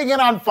 setting it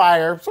on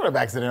fire, sort of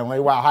accidentally,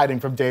 while hiding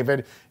from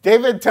David.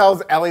 David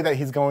tells Ellie that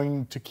he's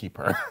going to keep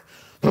her.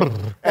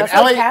 That's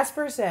what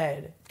Casper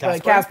said. But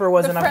Casper? Casper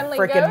wasn't The a friendly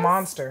freaking ghost?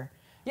 monster.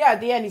 Yeah,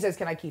 at the end he says,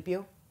 can I keep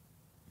you?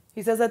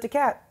 He says that to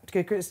Kat,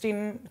 to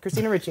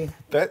Christina Ricci.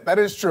 That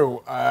is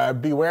true.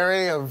 Be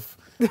wary of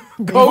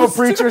evil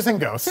preachers and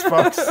ghosts,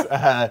 folks.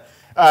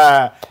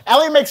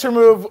 Ellie makes her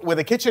move with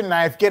a kitchen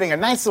knife, getting a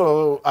nice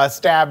little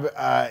stab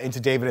into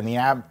David in the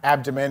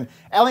abdomen.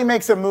 Ellie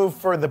makes a move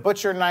for the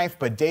butcher knife,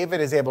 but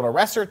David is able to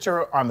arrest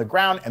her on the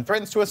ground and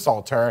threatens to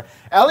assault her.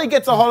 Ellie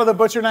gets a hold of the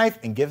butcher knife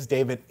and gives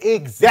David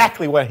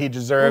exactly what he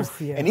deserves.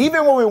 Oof, yeah. And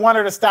even when we want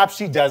her to stop,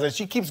 she doesn't.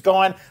 She keeps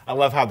going. I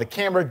love how the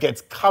camera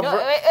gets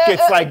covered.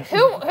 Gets like who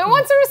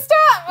wants her to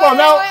stop? well,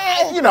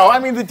 no, I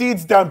mean, the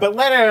deed's done, but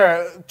let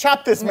her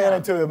chop this man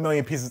into a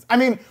million pieces. I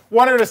mean,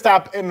 want her to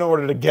stop in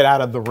order to get out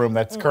of the room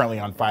that's currently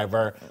on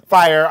fire.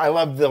 I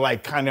love the,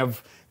 like, kind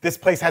of, this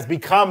place has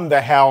become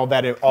the hell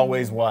that it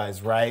always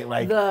was, right?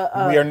 Like,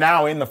 we are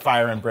now in the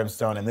fire and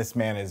brimstone, and this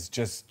man is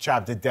just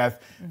chopped to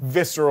death.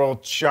 Visceral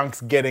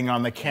chunks getting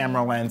on the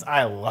camera lens.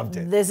 I loved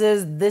it.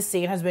 This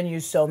scene has been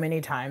used so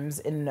many times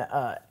in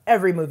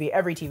every movie,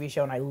 every TV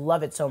show, and I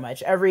love it so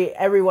much.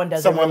 Everyone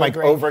does Someone, it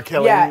really like, great.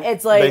 overkilling, Yeah,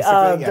 it's like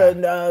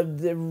basically,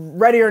 the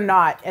Ready or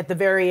Not at the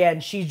very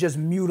end. She's just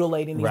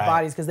mutilating these Right.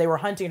 bodies because they were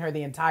hunting her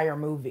the entire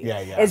movie. Yeah,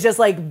 yeah. It's just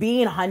like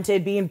being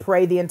hunted, being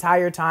prey the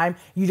entire time.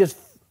 You just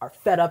are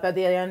fed up at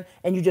the end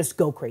and you just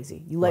go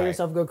crazy. You let Right.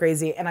 yourself go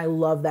crazy, and I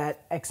love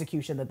that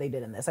execution that they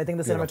did in this. I think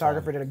the Beautiful.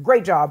 cinematographer did a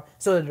great job,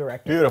 so did the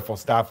director. Beautiful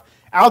stuff.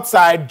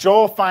 Outside,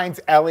 Joel finds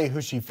Ellie,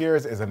 who she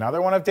fears is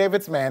another one of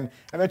David's men,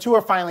 and the two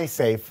are finally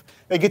safe.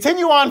 They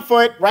continue on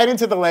foot right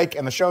into the lake,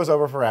 and the show's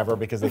over forever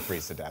because they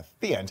freeze to death.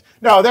 The end.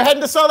 No, they're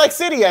heading to Salt Lake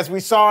City, as we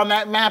saw on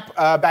that map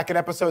back in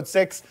episode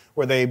 6,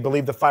 where they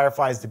believe the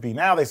Fireflies to be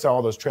now. They saw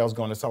all those trails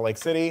going to Salt Lake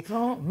City.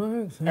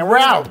 And we're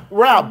out.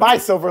 We're out. Bye,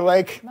 Silver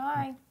Lake.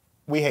 Bye.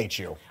 We hate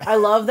you. I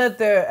love that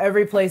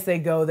every place they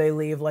go, they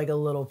leave like a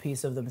little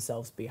piece of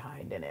themselves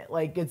behind in it.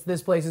 Like,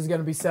 this place is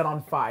gonna be set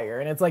on fire,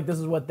 and it's like this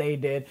is what they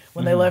did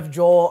when they left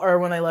Joel, or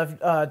when they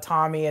left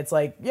Tommy. It's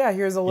like, yeah,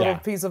 here's a little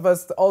piece of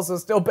us also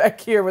still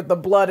back here with the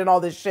blood and all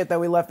this shit that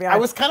we left behind. I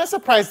was kind of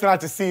surprised not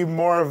to see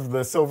more of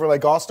the Silver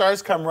Lake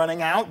All-Stars come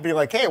running out, be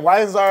like, hey, why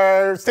is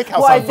our steakhouse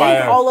Well, I on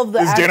fire? think all of the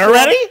is dinner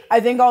ready? I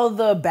think all of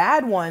the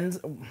bad ones,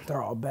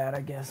 they're all bad,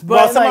 I guess. But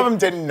Well, some of like, them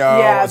didn't know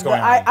what was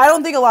going on. I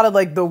don't think a lot of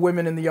like the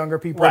women and the younger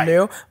people Right.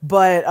 knew,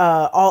 but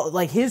all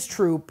like his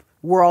troop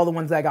were all the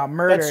ones that got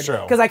murdered. That's true.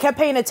 Because I kept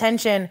paying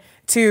attention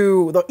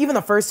to even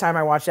the first time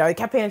I watched it, I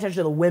kept paying attention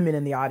to the women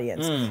in the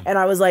audience, and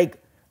I was like,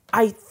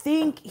 I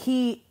think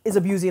he is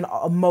abusing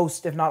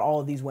most, if not all,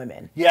 of these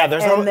women. Yeah,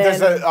 there's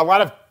a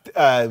lot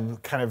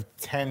of kind of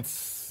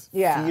tense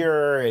Yeah.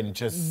 fear and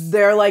just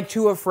They're like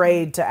too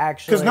afraid to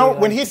actually. because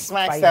when like, he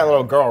smacks fight that her.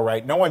 little girl,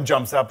 right? No one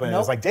jumps up and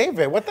Nope. is like,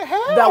 David, what the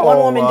hell? That one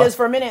woman does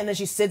for a minute, and then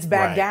she sits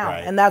back Right, down,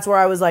 right. and that's where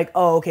I was like,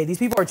 "Oh, okay, these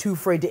people are too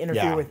afraid to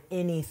interfere Yeah. with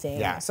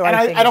anything." Yeah. So and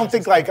I it's don't just-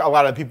 think like a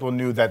lot of people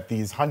knew that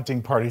these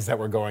hunting parties that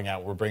were going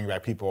out were bringing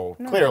back people.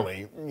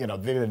 Clearly, they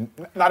didn't.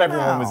 Not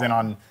everyone was No. in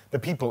on the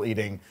people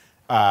eating.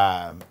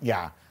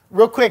 Yeah.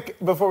 Real quick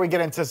before we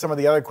get into some of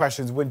the other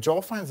questions, when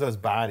Joel finds those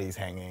bodies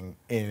hanging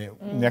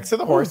next to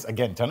the horse,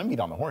 again, ton of meat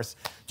on the horse.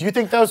 Do you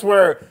think those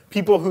were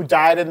people who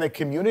died in the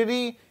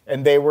community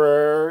and they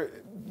were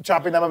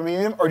chopping them up and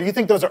eating them, or do you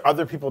think those are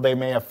other people they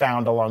may have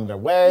found along their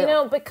way?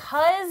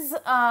 Because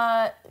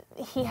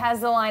he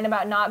has the line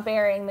about not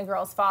burying the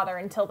girl's father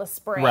until the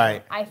spring.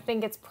 Right. I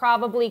think it's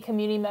probably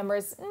community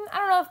members. I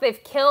don't know if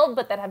they've killed,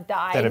 but that have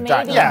died. That have maybe,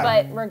 died, yeah.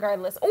 but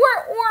regardless,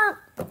 or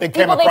They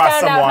came people they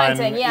across found out someone.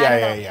 hunting. Yeah, Yeah, I don't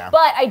yeah, know. yeah.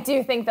 But I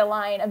do think the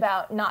line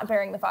about not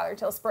burying the father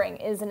till spring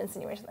is an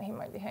insinuation that he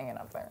might be hanging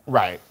up there.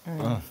 Right.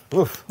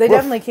 Oof. they Oof.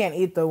 definitely can't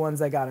eat the ones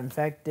that got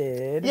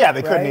infected. Yeah,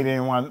 they couldn't right? eat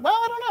anyone. Well,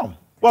 I don't know.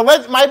 Well,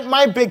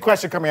 my big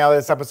question coming out of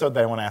this episode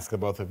that I want to ask the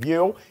both of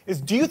you is,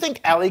 do you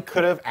think Ellie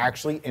could have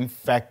actually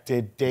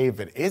infected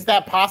David? Is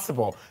that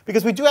possible?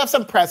 Because we do have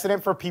some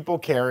precedent for people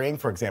carrying,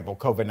 for example,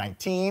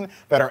 COVID-19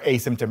 that are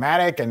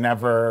asymptomatic and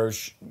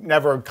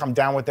never come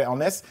down with the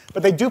illness,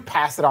 but they do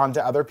pass it on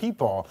to other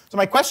people. So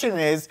my question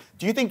is,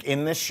 do you think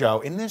in this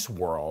show, in this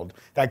world,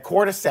 that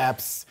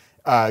cordyceps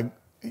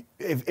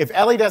if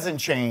Ellie doesn't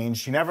change,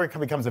 she never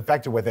becomes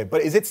infected with it, but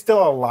is it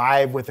still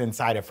alive within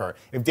inside of her?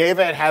 If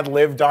David had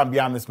lived on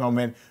beyond this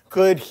moment,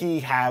 could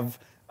he have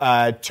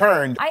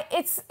turned?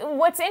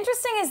 What's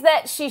interesting is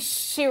that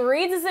she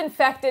reads as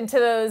infected to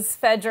those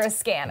Fedra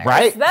scanners.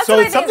 Right? That's So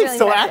what I think something's is really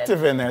still infected.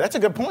 active in there. That's a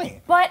good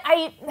point. But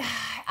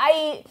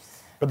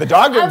But the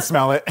dog didn't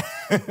smell it.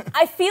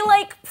 I feel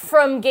like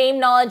from game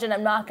knowledge, and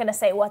I'm not going to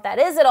say what that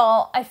is at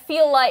all, I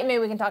feel like, maybe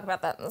we can talk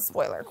about that in the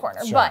spoiler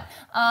corner, Sure. but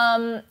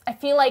I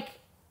feel like,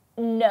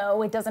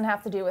 no, it doesn't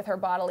have to do with her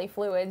bodily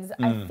fluids.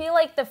 I feel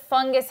like the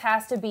fungus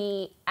has to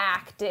be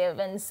active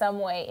in some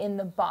way in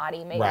the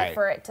body, maybe Right.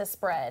 for it to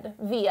spread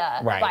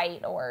via Right.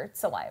 bite or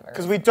saliva.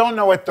 Because we don't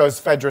know what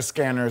those Fedra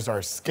scanners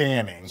are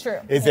scanning. True.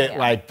 Is Yeah, it yeah.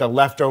 like the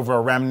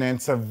leftover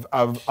remnants of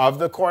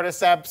the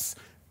cordyceps?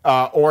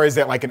 Or is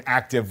it like an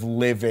active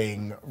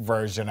living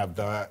version of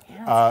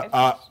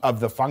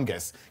the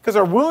fungus? Because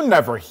her wound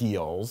never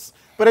heals,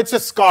 But it's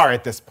a scar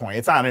at this point.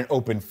 It's not an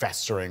open,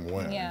 festering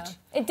wound. Yeah.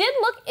 It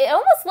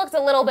almost looked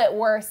a little bit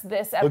worse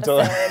this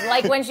episode.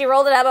 Like when she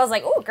rolled it up, I was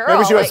like, ooh, girl.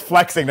 Maybe she was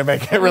flexing to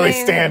make it really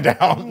stand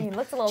out. It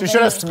looked a little She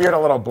should have veiny. smeared a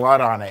little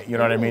blood on it, you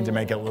know what I mean, to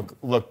make it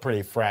look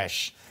pretty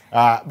fresh.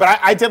 But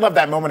I did love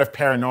that moment of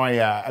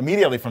paranoia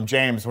immediately from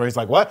James, where he's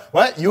like,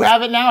 what? You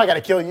have it now? I got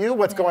to kill you?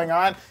 What's going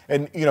on?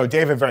 And,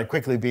 David very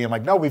quickly being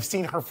like, no, we've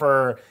seen her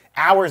for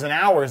hours and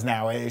hours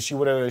now. She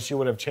would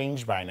have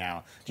changed by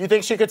now. Do you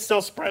think she could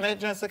still sprint it,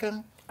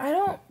 Jessica? I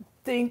don't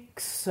think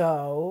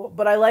so,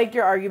 but I like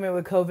your argument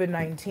with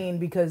COVID-19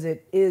 because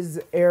it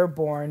is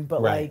airborne,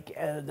 but Right.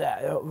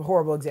 that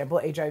horrible example,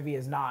 HIV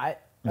is not.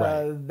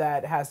 Right.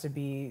 That has to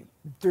be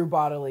through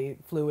bodily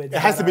fluids. It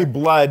has to be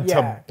blood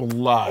Yeah. to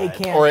blood. It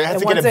can't, Or it has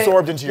to and get once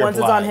absorbed into your once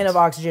blood. it's on hint of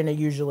oxygen, it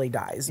usually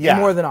dies. Yeah.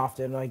 More than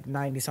often, like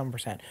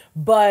 90-some%.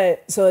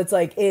 But, so it's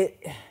like,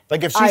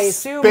 Like if I she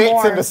assume spits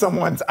more- into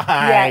someone's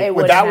eye, it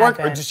would wouldn't that work?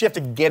 Or happen. does she have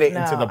to get it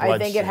into the bloodstream? I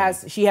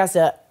think she has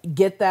to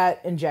get that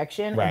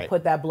injection Right. and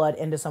put that blood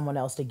into someone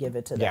else to give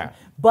it to them. Yeah.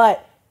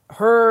 But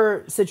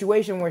her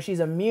situation where she's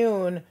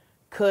immune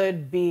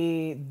could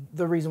be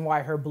the reason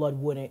why her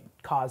blood wouldn't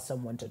cause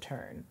someone to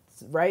turn,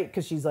 right?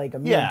 Because she's like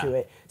immune Yeah. to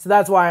it. So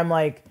that's why I'm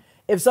like,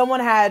 if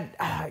someone had,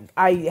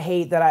 I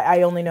hate that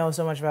I only know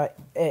so much about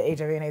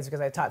HIV and AIDS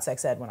because I taught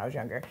sex ed when I was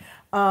younger,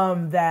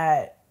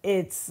 that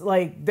it's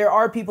like there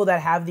are people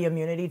that have the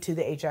immunity to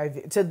the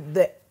HIV,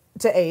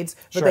 to AIDS,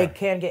 but Sure. they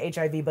can get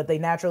HIV, but they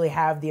naturally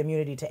have the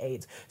immunity to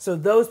AIDS. So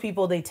those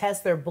people, they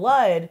test their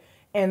blood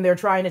and they're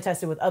trying to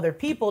test it with other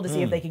people to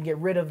see if they can get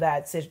rid of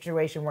that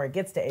situation where it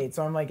gets to AIDS.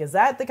 So I'm like, is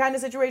that the kind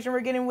of situation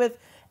we're getting with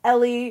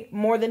Ellie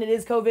more than it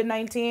is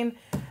COVID-19?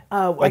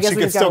 I Like guess she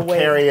we could just gotta still wait.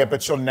 carry it,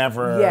 but she'll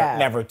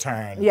never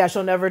turn. Yeah,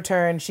 she'll never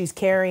turn. She's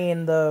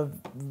carrying the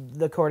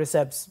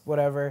cordyceps,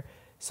 whatever.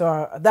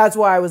 So that's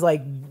why I was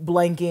like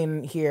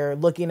blanking here,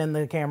 looking in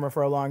the camera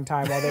for a long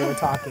time while they were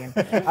talking.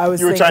 I was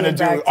You were trying to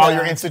thinking do back all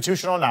your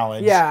institutional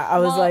knowledge. Yeah, I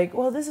was Well- like,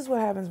 well, this is what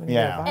happens when you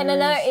Yeah. get a virus. And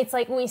another, it's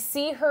like we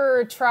see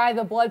her try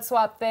the blood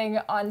swap thing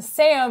on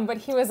Sam, but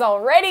he was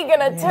already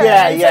gonna turn,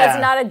 Yeah, so yeah.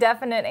 it's not a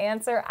definite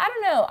answer. I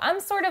don't know.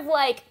 I'm sort of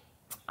like,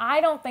 I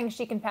don't think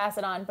she can pass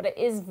it on, but it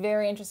is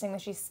very interesting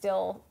that she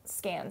still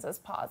scans as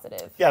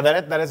positive. Yeah,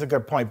 that is a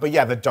good point. But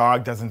yeah, the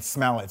dog doesn't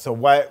smell it. So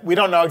we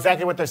don't know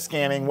exactly what they're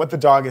scanning, what the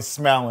dog is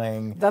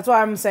smelling. That's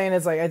why I'm saying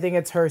it's like, I think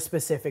it's her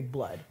specific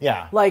blood.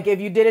 Yeah. Like if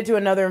you did it to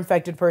another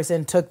infected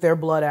person, took their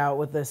blood out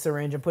with the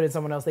syringe and put it in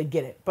someone else, they'd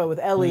get it. But with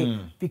Ellie,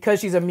 because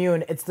she's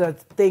immune, it's the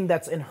thing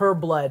that's in her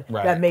blood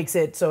Right. that makes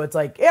it so it's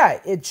like, yeah,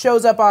 it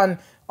shows up on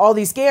all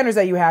these scanners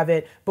that you have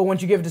it, but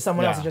once you give it to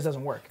someone else, it just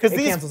doesn't work. It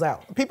cancels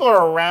out. People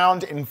are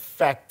around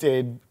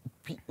infected,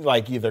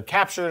 like either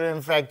captured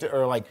infected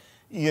or like,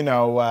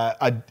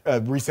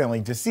 a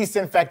recently deceased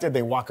infected.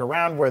 They walk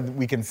around where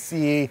we can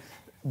see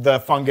the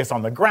fungus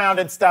on the ground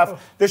and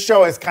stuff. This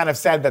show has kind of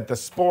said that the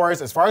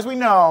spores, as far as we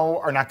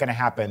know, are not going to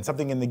happen.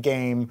 Something in the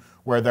game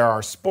where there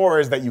are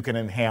spores that you can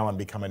inhale and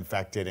become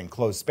infected in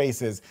closed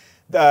spaces.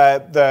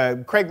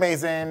 The Craig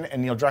Mazin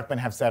and Neil Druckmann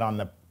have said on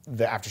the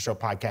After Show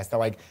podcast that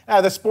like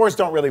the spores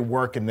don't really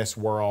work in this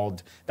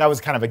world. That was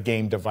kind of a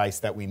game device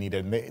that we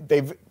needed. And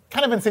they've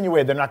kind of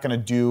insinuated they're not going to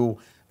do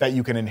that.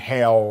 You can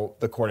inhale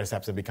the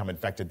cordyceps and become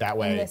infected that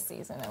way. In this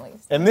season, at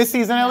least. In this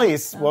season, at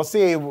least, we'll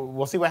see.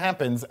 We'll see what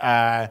happens.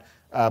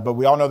 But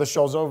we all know the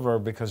show's over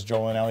because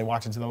Joel and Ellie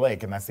walked into the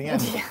lake, and that's the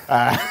end.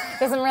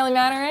 Doesn't really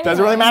matter anymore.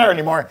 Doesn't really matter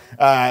anymore.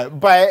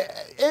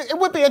 But it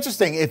would be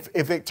interesting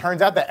if it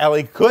turns out that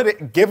Ellie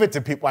could give it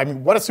to people. I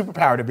mean, what a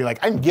superpower to be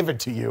like, I can give it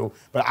to you,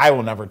 but I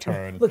will never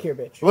turn. Look here,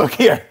 bitch. Look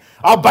here.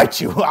 I'll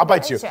bite you. I'll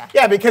bite you. Gotcha.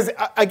 Yeah, because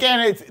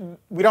again,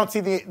 we don't see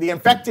the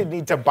infected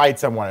need to bite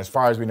someone as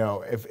far as we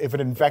know. If an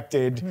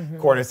infected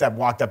cordyceps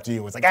walked up to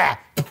you, it's like,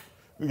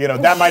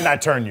 that might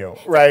not turn you,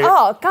 right?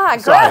 Oh,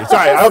 God, Sorry. gross.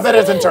 I hope that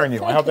doesn't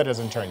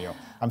turn you.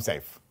 I'm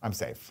safe.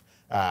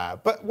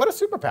 But what a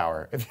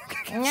superpower. If you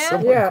could give Yeah.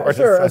 someone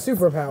cordyceps.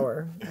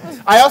 superpower.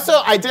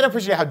 I did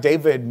appreciate how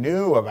David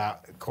knew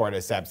about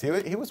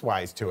cordyceps. He was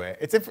wise to it.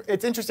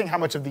 It's interesting how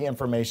much of the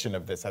information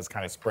of this has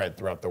kind of spread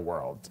throughout the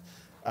world.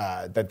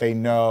 That they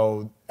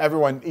know,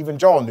 everyone, even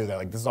Joel knew that,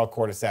 like, this is all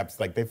cordyceps,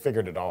 like, they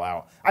figured it all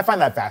out. I find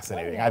that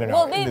fascinating. I don't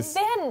know.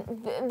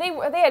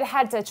 Well, they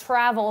had to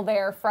travel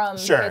there from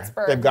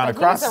Pittsburgh. They've gone Like,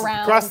 he was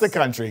across the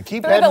country.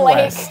 Keep through the heading lake.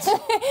 west.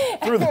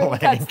 Through the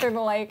lake. Cuts through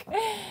the lake.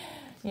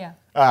 Yeah.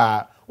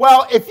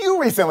 Well, if you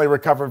recently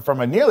recovered from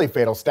a nearly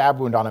fatal stab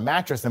wound on a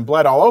mattress and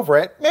bled all over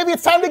it, maybe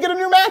it's time to get a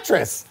new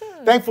mattress.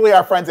 Thankfully,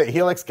 our friends at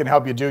Helix can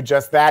help you do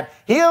just that.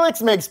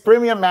 Helix makes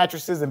premium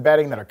mattresses and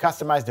bedding that are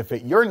customized to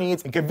fit your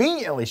needs and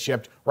conveniently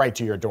shipped right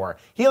to your door.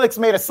 Helix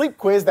made a sleep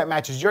quiz that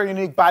matches your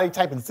unique body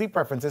type and sleep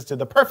preferences to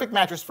the perfect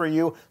mattress for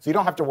you, so you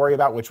don't have to worry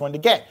about which one to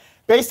get.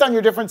 Based on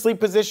your different sleep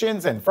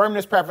positions and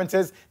firmness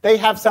preferences, they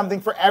have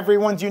something for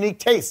everyone's unique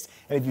taste.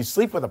 And if you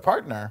sleep with a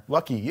partner,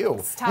 lucky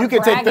you, you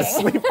can take the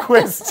sleep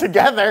quiz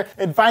together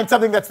and find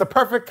something that's the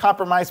perfect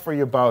compromise for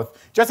you both.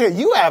 Jessica,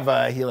 you have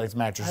a Helix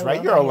mattress,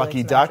 right? You're a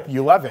lucky duck.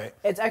 You love it.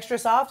 It's extra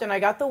soft, and I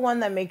got the one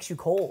that makes you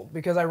cold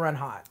because I run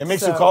hot. It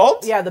makes you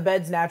cold? Yeah, the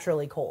bed's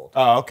naturally cold.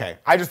 Oh, okay.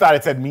 I just thought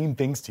it said mean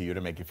things to you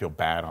to make you feel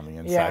bad on the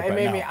inside. Yeah, it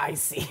made me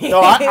icy.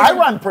 No, I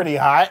run pretty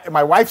hot, and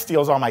my wife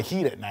steals all my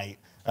heat at night.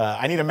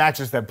 I need a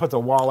mattress that puts a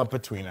wall up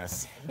between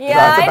us.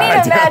 Yeah, I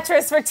need a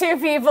mattress for two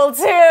people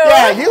too.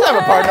 Yeah, you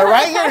have a partner,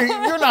 right?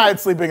 You're not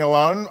sleeping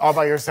alone all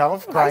by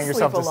yourself, crying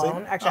yourself to sleep.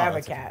 Actually, I have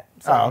a cat.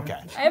 So. Oh, okay.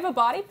 I have a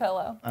body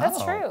pillow.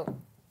 That's true.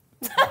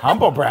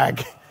 Humble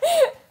brag.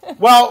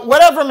 Well,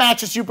 whatever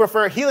mattress you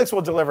prefer, Helix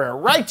will deliver it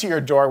right to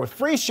your door with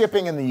free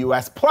shipping in the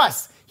U.S.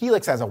 Plus,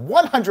 Helix has a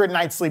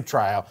 100-night sleep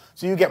trial,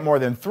 so you get more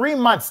than 3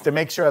 months to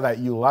make sure that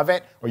you love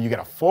it or you get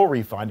a full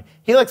refund.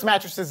 Helix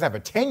mattresses have a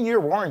 10-year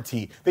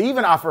warranty. They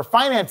even offer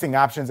financing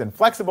options and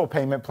flexible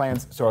payment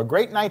plans, so a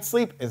great night's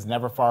sleep is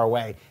never far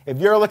away. If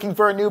you're looking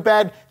for a new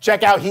bed,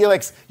 check out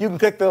Helix. You can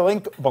click the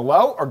link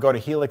below or go to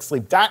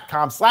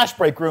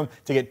helixsleep.com/breakroom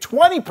to get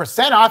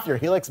 20% off your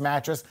Helix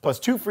mattress plus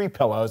 2 free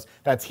pillows.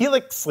 That's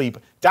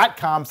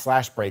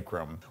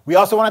helixsleep.com/breakroom. We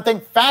also want to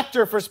thank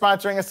Factor for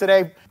sponsoring us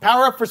today.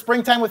 Power up for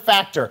springtime with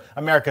Factor,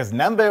 America's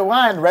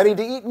 #1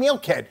 ready-to-eat meal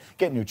kit.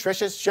 Get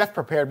nutritious,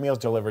 chef-prepared meals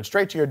delivered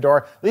straight to your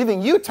door,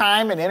 leaving you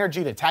time and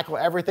energy to tackle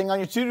everything on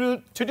your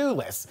to-do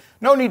list.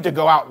 No need to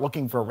go out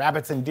looking for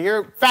rabbits and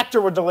deer. Factor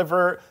will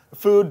deliver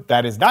food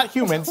that is not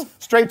humans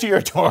straight to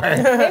your door.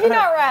 Maybe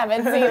not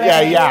rabbits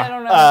either. Yeah. I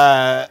don't know.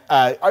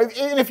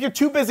 And if you're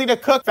too busy to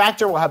cook,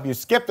 Factor will help you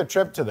skip the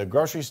trip to the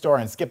grocery store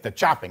and skip the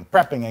chopping,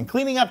 prepping, and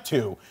cleaning up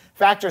too.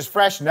 Factor's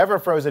fresh, never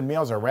frozen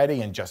meals are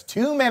ready in just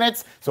 2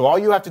 minutes, so all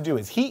you have to do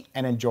is heat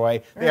and enjoy.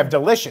 They have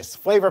delicious,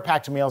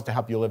 flavor-packed meals to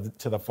help you live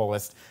to the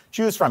fullest.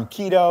 Choose from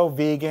keto,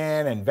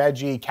 vegan, and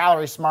veggie,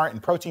 calorie smart,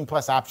 and protein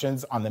plus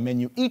options on the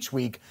menu each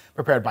week,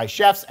 prepared by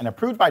chefs and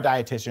approved by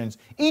dietitians.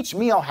 Each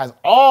meal has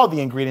all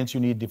the ingredients you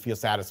need to feel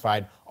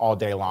satisfied all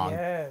day long.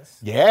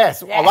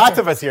 Yes. Lots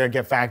of us here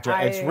get Factor.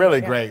 It's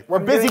really great. We're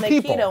busy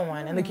people. The keto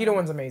one, and the keto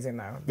one's amazing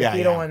though. The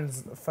keto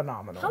one's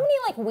phenomenal. How many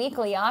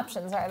weekly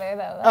options are there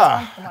though?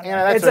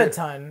 That's it's a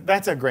ton.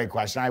 That's a great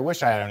question. I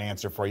wish I had an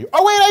answer for you.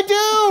 Oh wait, I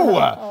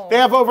do! They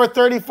have over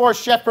 34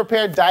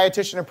 chef-prepared,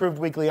 dietitian-approved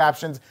weekly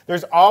options.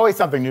 There's always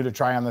something new to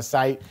try on the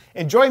site.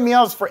 Enjoy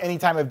meals for any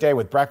time of day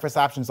with breakfast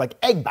options like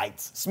egg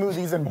bites,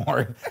 smoothies, and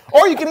more.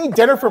 Or you can eat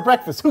dinner for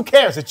breakfast. Who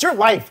cares? It's your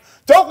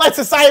life. Don't let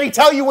society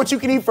tell you what you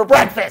can eat for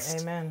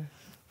breakfast. Amen.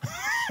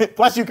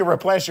 Plus, you can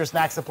replenish your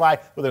snack supply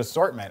with an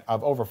assortment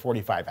of over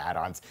 45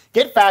 add-ons.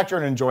 Get Factor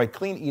and enjoy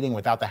clean eating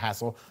without the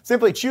hassle.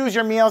 Simply choose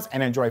your meals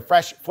and enjoy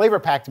fresh,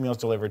 flavor-packed meals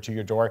delivered to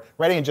your door,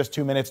 ready in just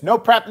 2 minutes. No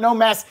prep, no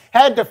mess.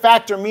 Head to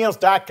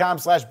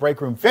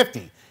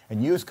factormeals.com/breakroom50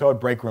 and use code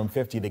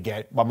breakroom50 to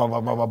get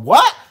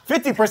what?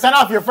 50%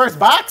 off your first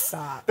box?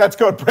 Stop. That's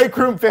code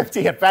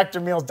breakroom50 at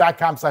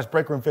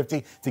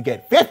factormeals.com/breakroom50 to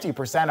get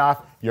 50%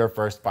 off your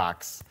first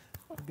box.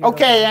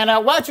 Okay, Anna,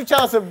 why don't you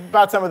tell us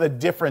about some of the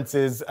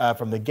differences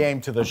from the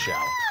game to the show?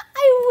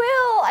 I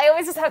will. I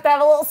always just have to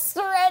have a little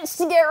stretch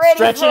to get ready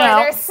for it.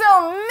 There's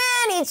so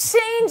many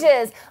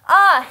changes.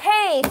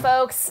 Hey,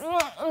 folks.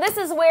 This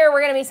is where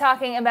we're going to be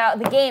talking about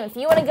the game. If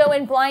you want to go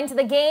in blind to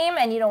the game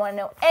and you don't want to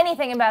know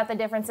anything about the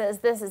differences,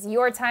 this is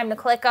your time to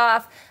click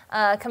off.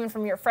 Coming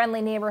from your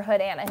friendly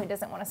neighborhood Anna, who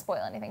doesn't want to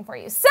spoil anything for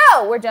you. So,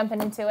 we're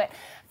jumping into it.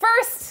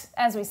 First,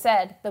 as we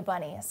said, the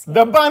bunny escapes.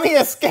 The bunny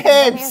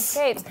escapes!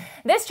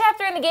 This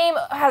chapter in the game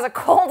has a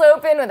cold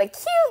open with a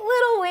cute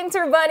little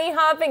winter bunny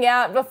hopping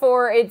out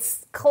before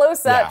it's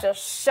close up,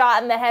 just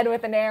shot in the head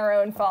with an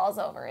arrow and falls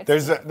over.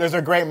 There's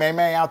a great meme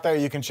out there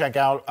you can check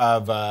out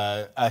of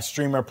a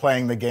streamer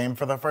playing the game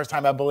for the first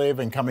time, I believe,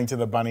 and coming to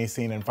the bunny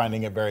scene and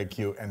finding it very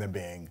cute and then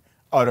being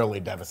utterly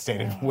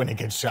devastated when it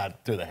gets shot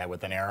through the head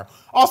with an arrow.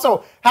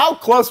 Also, how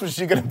close was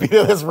she going to be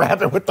to this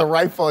rabbit with the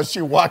rifle as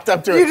she walked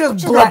up to it? You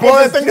just blow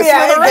that thing to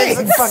smithereens.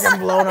 It's fucking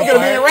blown apart. You're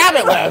going to be a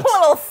rabbit left. A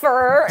little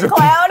fur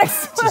cloud.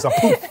 Just a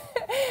poof.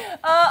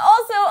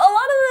 Also, a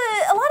lot of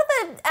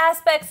the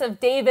aspects of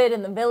David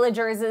and the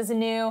villagers is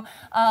new.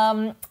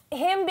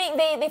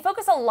 They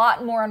focus a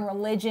lot more on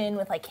religion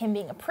with him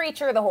being a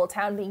preacher, the whole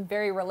town being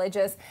very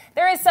religious.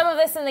 There is some of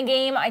this in the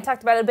game. I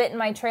talked about it a bit in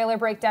my trailer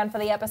breakdown for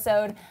the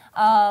episode.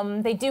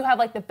 They do have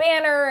the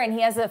banner, and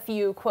he has a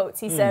few quotes.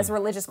 He says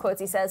religious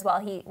quotes. He says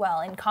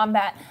while in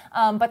combat.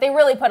 But they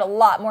really put a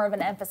lot more of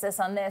an emphasis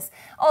on this.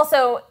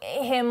 Also,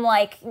 him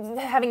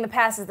having the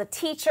past as the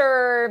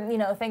teacher,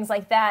 things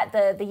like that.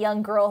 The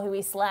young girl who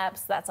he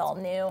slaps. That's all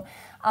new.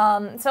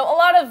 So a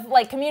lot of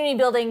community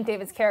building,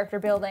 David's character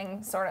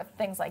building, sort of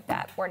things like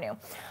that were new.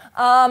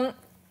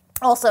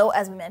 Also,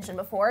 as we mentioned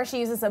before, she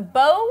uses a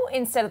bow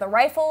instead of the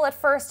rifle at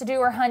first to do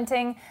her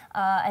hunting,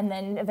 and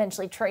then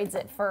eventually trades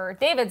it for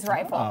David's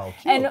rifle. Oh,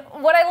 cute. And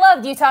what I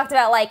loved, you talked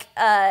about like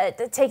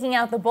taking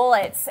out the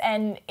bullets,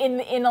 and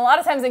in a lot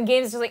of times in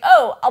games, it's just like,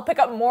 oh, I'll pick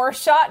up more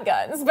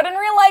shotguns. But in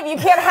real life, you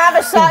can't have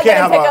a shotgun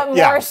and pick up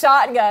more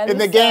shotguns. In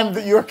the game,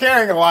 you're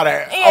carrying a lot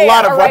of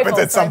rifles, weapons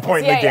at some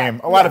point in the game.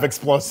 A lot of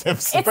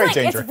explosives. It's very like,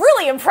 dangerous. It's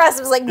really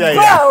impressive. It's like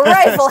bow,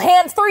 rifle,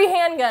 3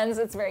 handguns.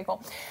 It's very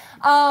cool.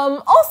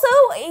 Also,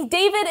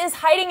 David is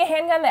hiding a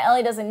handgun that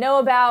Ellie doesn't know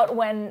about.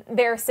 When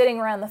they're sitting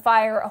around the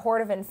fire, a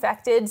horde of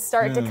infected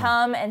start to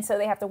come, and so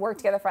they have to work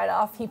together to fight it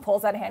off. He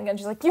pulls out a handgun.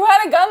 She's like, you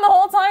had a gun the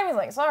whole time? He's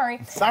like, sorry.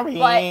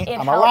 But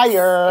I'm a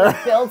liar.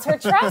 It builds her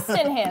trust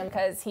in him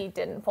because he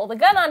didn't pull the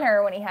gun on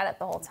her when he had it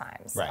the whole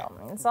time. So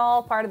it's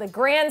all part of the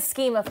grand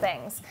scheme of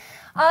things.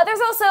 There's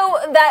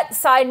also that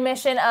side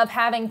mission of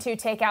having to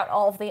take out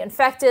all of the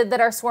infected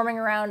that are swarming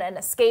around and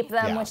escape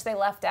them, which they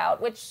left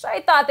out, which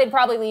I thought they'd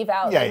probably leave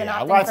out.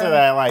 Lots of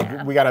that,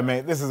 like, we gotta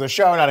make, this is a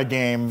show, not a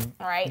game.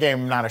 Right.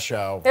 Game, not a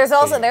show. There's a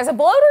bloater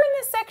in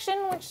this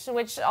section,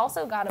 which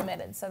also got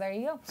omitted, so there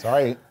you go.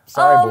 Sorry,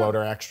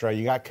 bloater extra,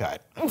 you got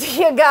cut.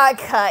 You got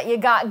cut, you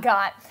got.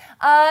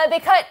 They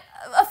cut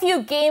a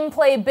few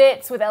gameplay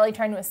bits with Ellie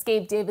trying to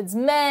escape David's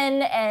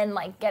men and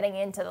like getting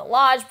into the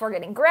lodge before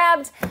getting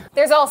grabbed.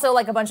 There's also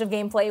like a bunch of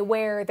gameplay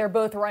where they're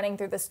both running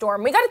through the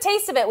storm. We got a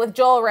taste of it with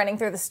Joel running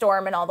through the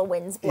storm and all the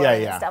winds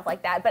blowing and stuff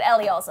like that, but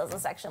Ellie also has a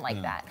section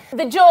like that.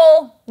 The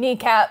Joel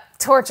kneecap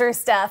torture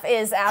stuff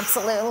is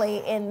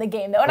absolutely in the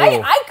game though, and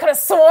I could have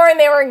sworn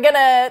they were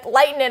gonna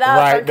lighten it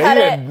up or cut it.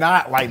 They did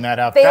not lighten that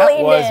up.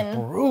 That was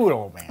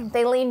brutal, man.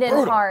 They leaned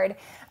in hard.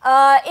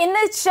 In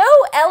the show,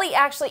 Ellie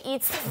actually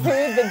eats the food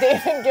that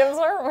David gives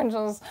her, which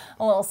is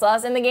a little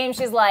sus. In the game,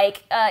 she's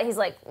like, she's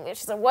like,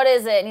 what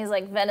is it? And he's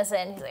like,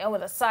 venison. He's like, oh,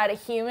 with a side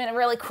of human. A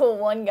really cool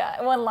one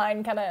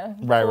line kind of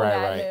move.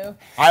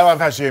 I love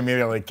how she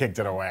immediately kicked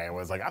it away and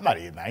was like, I'm not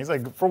eating that. He's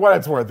like, for what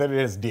it's worth, it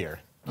is deer.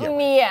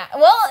 Yeah.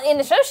 Well, in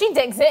the show, she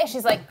digs it.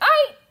 She's like,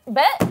 I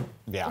bet.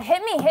 Yeah.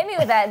 Hit me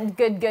with that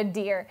good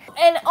deer.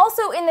 And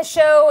also in the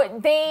show,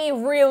 they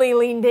really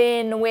leaned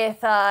in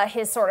with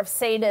his sort of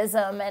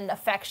sadism and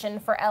affection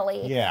for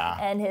Ellie. Yeah.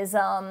 And his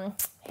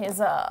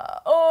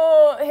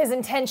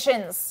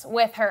intentions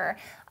with her.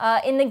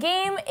 In the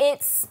game,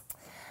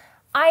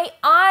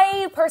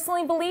 I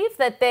personally believe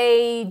that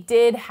they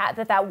did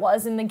that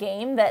was in the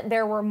game, that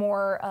there were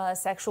more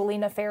sexually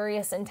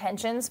nefarious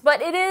intentions.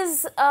 But it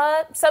is,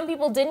 some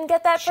people didn't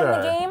get that from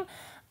the game.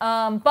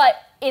 But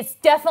it's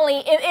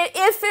definitely,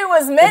 if it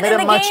was meant in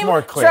the game,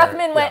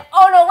 Druckmann went,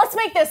 oh no, let's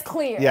make this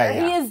clear.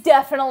 He is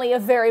definitely a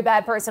very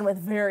bad person with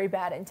very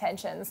bad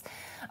intentions.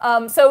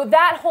 So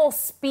that whole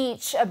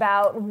speech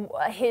about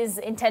his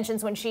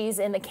intentions when she's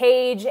in the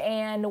cage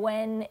and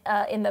when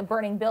in the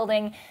burning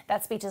building,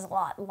 that speech is a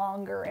lot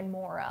longer and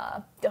more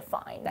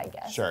defined, I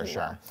guess.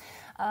 Sure.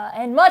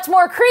 And much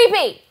more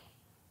creepy.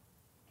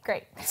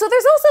 Great. So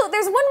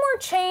there's one more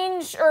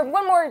change, or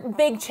one more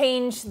big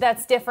change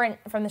that's different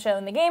from the show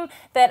in the game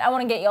that I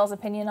want to get y'all's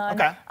opinion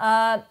on. Okay.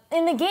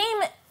 In the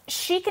game,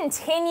 she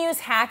continues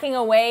hacking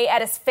away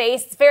at his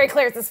face. It's very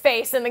clear it's his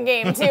face in the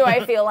game too,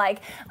 I feel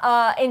like,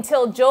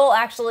 until Joel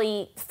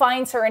actually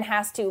finds her and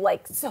has to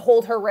like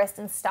hold her wrist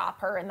and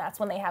stop her, and that's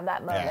when they have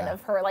that moment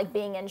of her like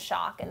being in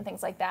shock and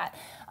things like that.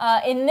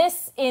 In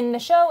the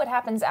show, it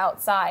happens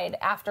outside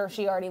after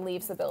she already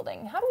leaves the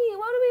building. What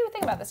do we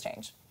think about this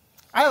change?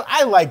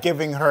 I like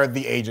giving her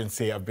the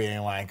agency of being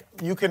like,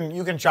 you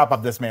can chop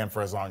up this man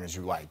for as long as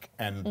you like,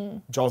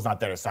 and Joel's not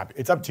there to stop you.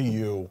 It's up to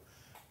you.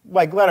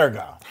 Like, let her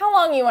go. How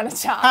long you want to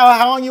chop?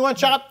 How long you want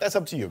to chop? That's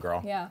up to you,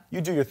 girl. Yeah.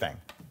 You do your thing.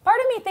 Part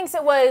of me thinks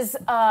it was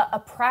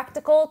a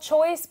practical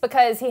choice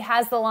because he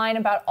has the line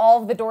about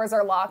all of the doors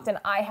are locked and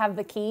I have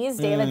the keys.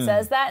 David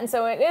says that. And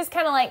so it is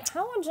kind of like,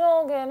 how would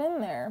Joel get in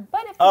there?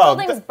 But if the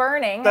building's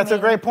burning. That's a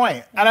great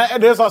point.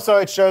 And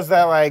it shows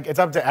that like it's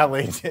up to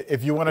Ellie.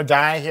 If you want to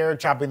die here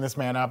chopping this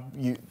man up,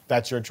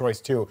 that's your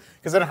choice too.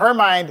 Because in her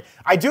mind,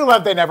 I do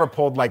love they never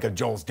pulled like a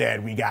Joel's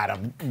dead, we got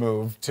him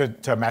move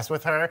to mess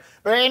with her.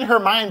 But in her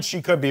mind,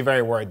 she could be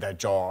very worried that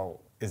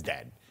Joel is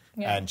dead.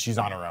 Yeah. And she's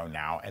on her own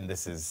now, and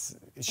this is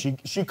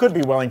she could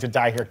be willing to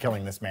die here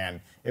killing this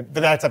man, but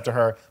that's up to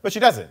her. But she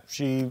doesn't.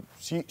 She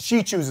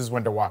chooses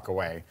when to walk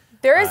away.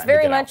 There is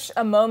very much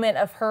a moment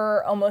of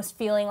her almost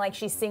feeling like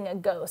she's seeing a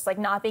ghost, like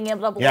not being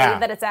able to believe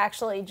that it's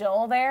actually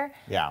Joel there.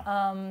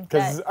 Yeah.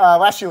 Because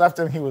last she left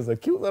him, he was a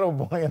cute little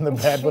boy in the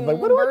bed with like,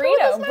 what do I do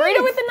with this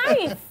burrito with a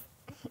knife.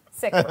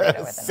 Sick burrito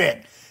with a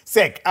knife.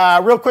 Sick.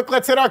 Real quick,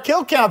 let's hit our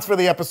kill counts for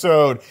the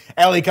episode.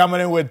 Ellie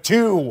coming in with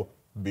 2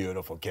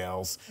 beautiful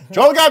kills.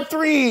 Joel got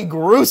 3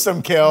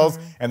 gruesome kills,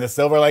 and the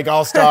Silver Lake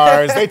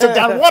All-Stars, they took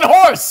down 1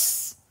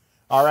 horse.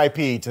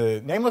 R.I.P.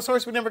 to nameless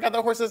horse. We never got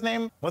the horse's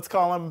name. Let's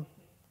call him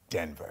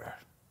Denver.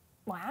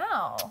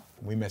 Wow.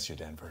 We miss you,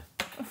 Denver.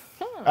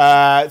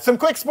 Some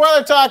quick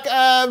spoiler talk.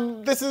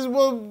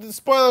 We'll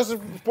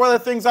spoiler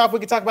things off. We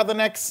can talk about the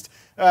next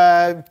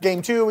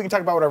game 2. We can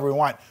talk about whatever we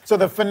want. So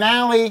the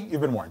finale,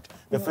 you've been warned.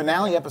 The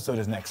finale episode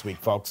is next week,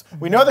 folks.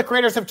 We know the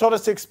creators have told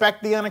us to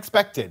expect the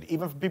unexpected,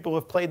 even for people who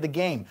have played the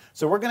game.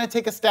 So we're going to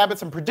take a stab at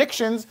some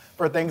predictions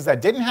for things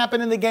that didn't happen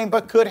in the game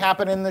but could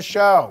happen in the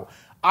show.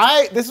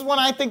 This is when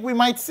I think we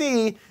might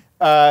see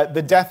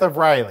the death of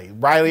Riley.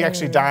 Riley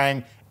actually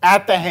dying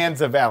at the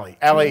hands of Ellie.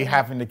 Ellie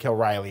having to kill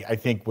Riley, I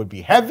think, would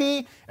be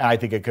heavy, and I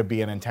think it could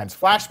be an intense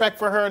flashback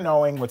for her,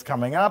 knowing what's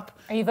coming up.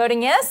 Are you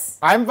voting yes?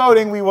 I'm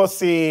voting we will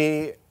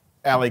see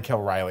Ellie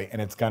kill Riley,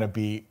 and it's going to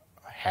be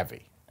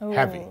heavy. Ooh.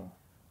 Heavy.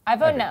 I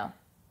vote no.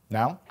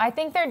 No? I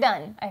think they're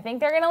done. I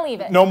think they're going to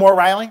leave it. No more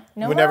Riley?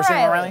 No We've more never seen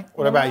more Riley. Riley?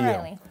 What No about more you?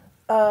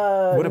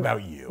 Riley. What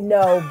about you?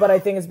 No, but I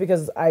think it's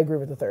because I agree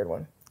with the third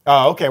one.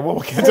 Oh, okay. Well,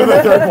 we'll get to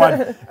the third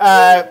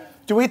one.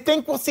 Do we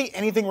think we'll see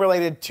anything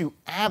related to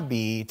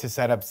Abby to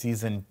set up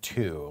season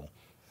 2?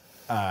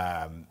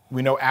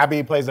 We know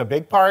Abby plays a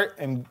big part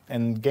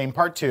in game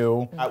part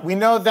 2. We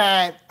know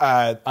that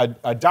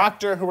a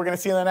doctor who we're going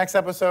to see in the next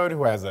episode,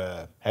 who has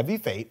a heavy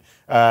fate,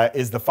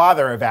 is the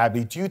father of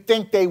Abby. Do you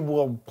think they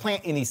will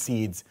plant any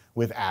seeds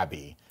with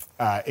Abby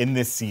in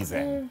this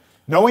season?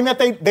 Knowing that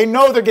they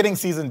know they're getting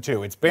season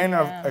 2. It's been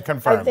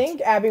confirmed. I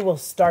think Abby will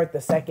start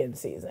the second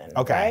season.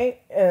 Okay.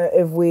 Right?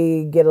 If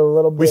we get a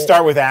little bit. We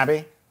start with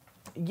Abby?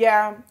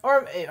 Yeah.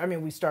 Or, I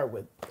mean, we start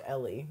with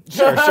Ellie.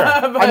 Sure.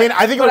 I mean,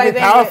 I think it would be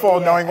powerful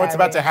knowing what's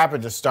about Abby. to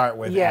happen to start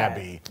with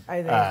Abby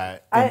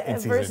I think. in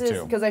season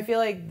 2. Because I feel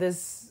like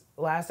this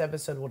last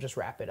episode will just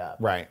wrap it up.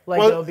 Right. Like,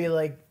 Well- it'll be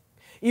like,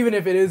 even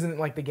if it isn't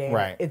like the game,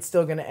 Right. it's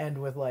still going to end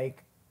with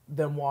like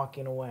them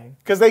walking away.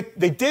 Because they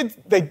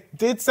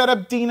did set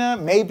up Dina,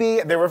 maybe.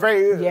 They were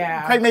very...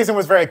 Yeah. Craig Mason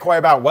was very coy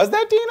about, was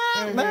that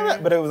Dina? Nah,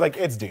 but it was like,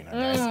 it's Dina,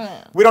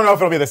 guys. We don't know if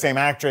it'll be the same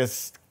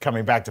actress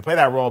coming back to play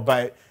that role,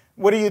 but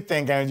what do you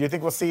think, Anna? Do you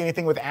think we'll see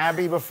anything with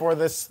Abby before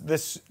this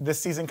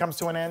season comes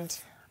to an end?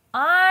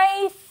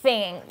 I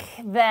think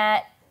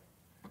that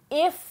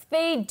if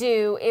they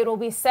do, it'll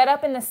be set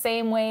up in the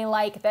same way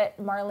like that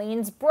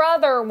Marlene's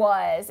brother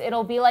was.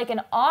 It'll be like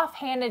an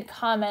offhanded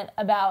comment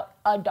about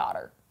a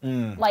daughter.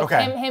 Like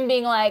okay. him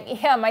being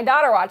like, yeah, my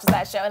daughter watches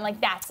that show, and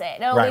like that's it.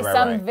 It'll be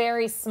some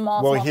very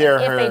small We'll thing hear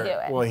if her. they do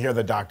it. We'll hear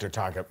the doctor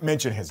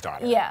mention his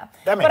daughter. Yeah.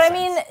 That makes sense.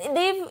 sense. I mean,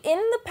 they've, in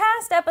the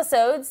past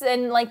episodes,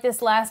 and like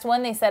this last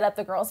one, they set up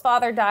the girl's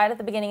father died at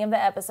the beginning of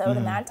the episode,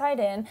 and that tied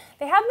in.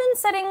 They have been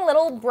setting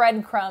little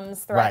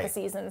breadcrumbs throughout the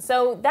season.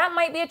 So that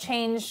might be a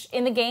change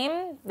in the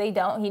game. They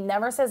don't. He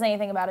never says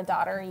anything about a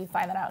daughter. You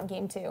find that out in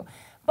game 2.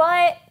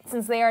 But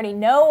since they already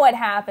know what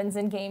happens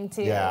in game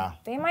 2,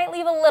 they might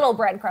leave a little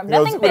breadcrumb.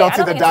 Nothing big. We don't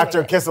see the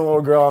doctor kiss a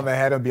little girl on the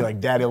head and be like,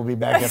 Daddy will be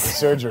back after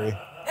surgery.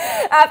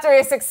 After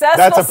a successful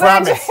That's a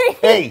surgery. promise.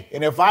 Hey,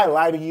 and if I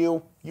lie to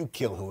you, you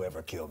kill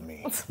whoever killed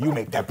me. You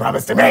make that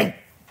promise to me.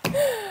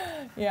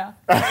 Yeah.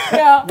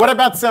 What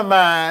about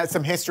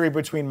some history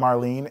between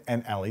Marlene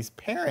and Ellie's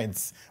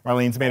parents?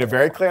 Marlene's made it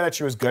very clear that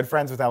she was good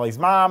friends with Ellie's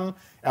mom.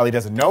 Ellie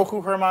doesn't know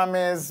who her mom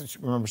is.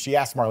 Remember, she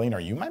asked Marlene, "Are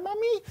you my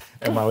mommy?"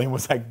 And Marlene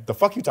was like, "The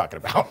fuck you talking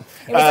about?"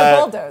 It was a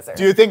bulldozer.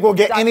 Do you think we'll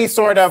get any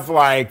sort of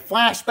like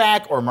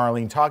flashback or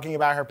Marlene talking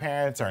about her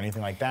parents or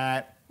anything like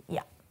that?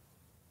 Yeah.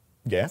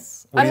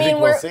 Yes. What do you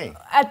think we'll see?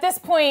 At this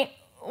point,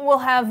 we'll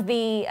have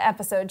the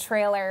episode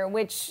trailer,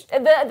 which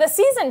the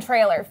season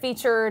trailer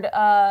featured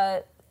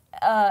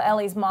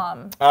Ellie's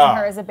mom and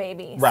her as a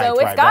baby. Right, so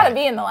it's got to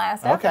be in the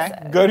last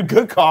episode. Okay,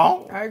 good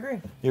call. I agree.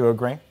 You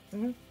agree?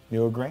 Mm-hmm.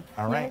 You agree?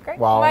 All right. Great.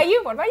 Well, What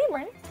about you,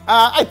 Brandon?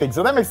 I think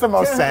so. That makes the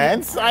most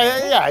sense.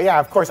 Yeah,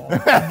 of course.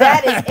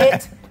 That is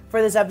it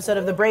for this episode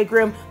of The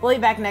Breakroom. We'll be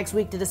back next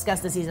week to discuss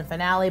the season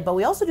finale, but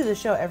we also do the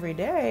show every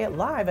day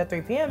live at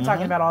 3 p.m.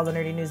 talking about all the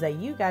nerdy news that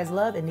you guys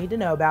love and need to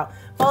know about.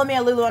 Follow me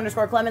at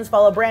Lulu_Clemens.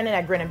 Follow Brandon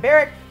at Grin and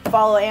Barrett.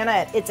 Follow Anna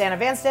at It's Anna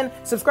Vanston.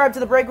 Subscribe to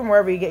The Breakroom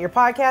wherever you get your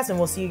podcasts, and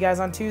we'll see you guys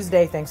on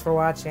Tuesday. Thanks for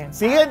watching.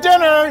 See you at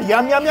dinner.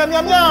 Yum, yum, yum,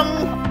 yum,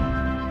 yum.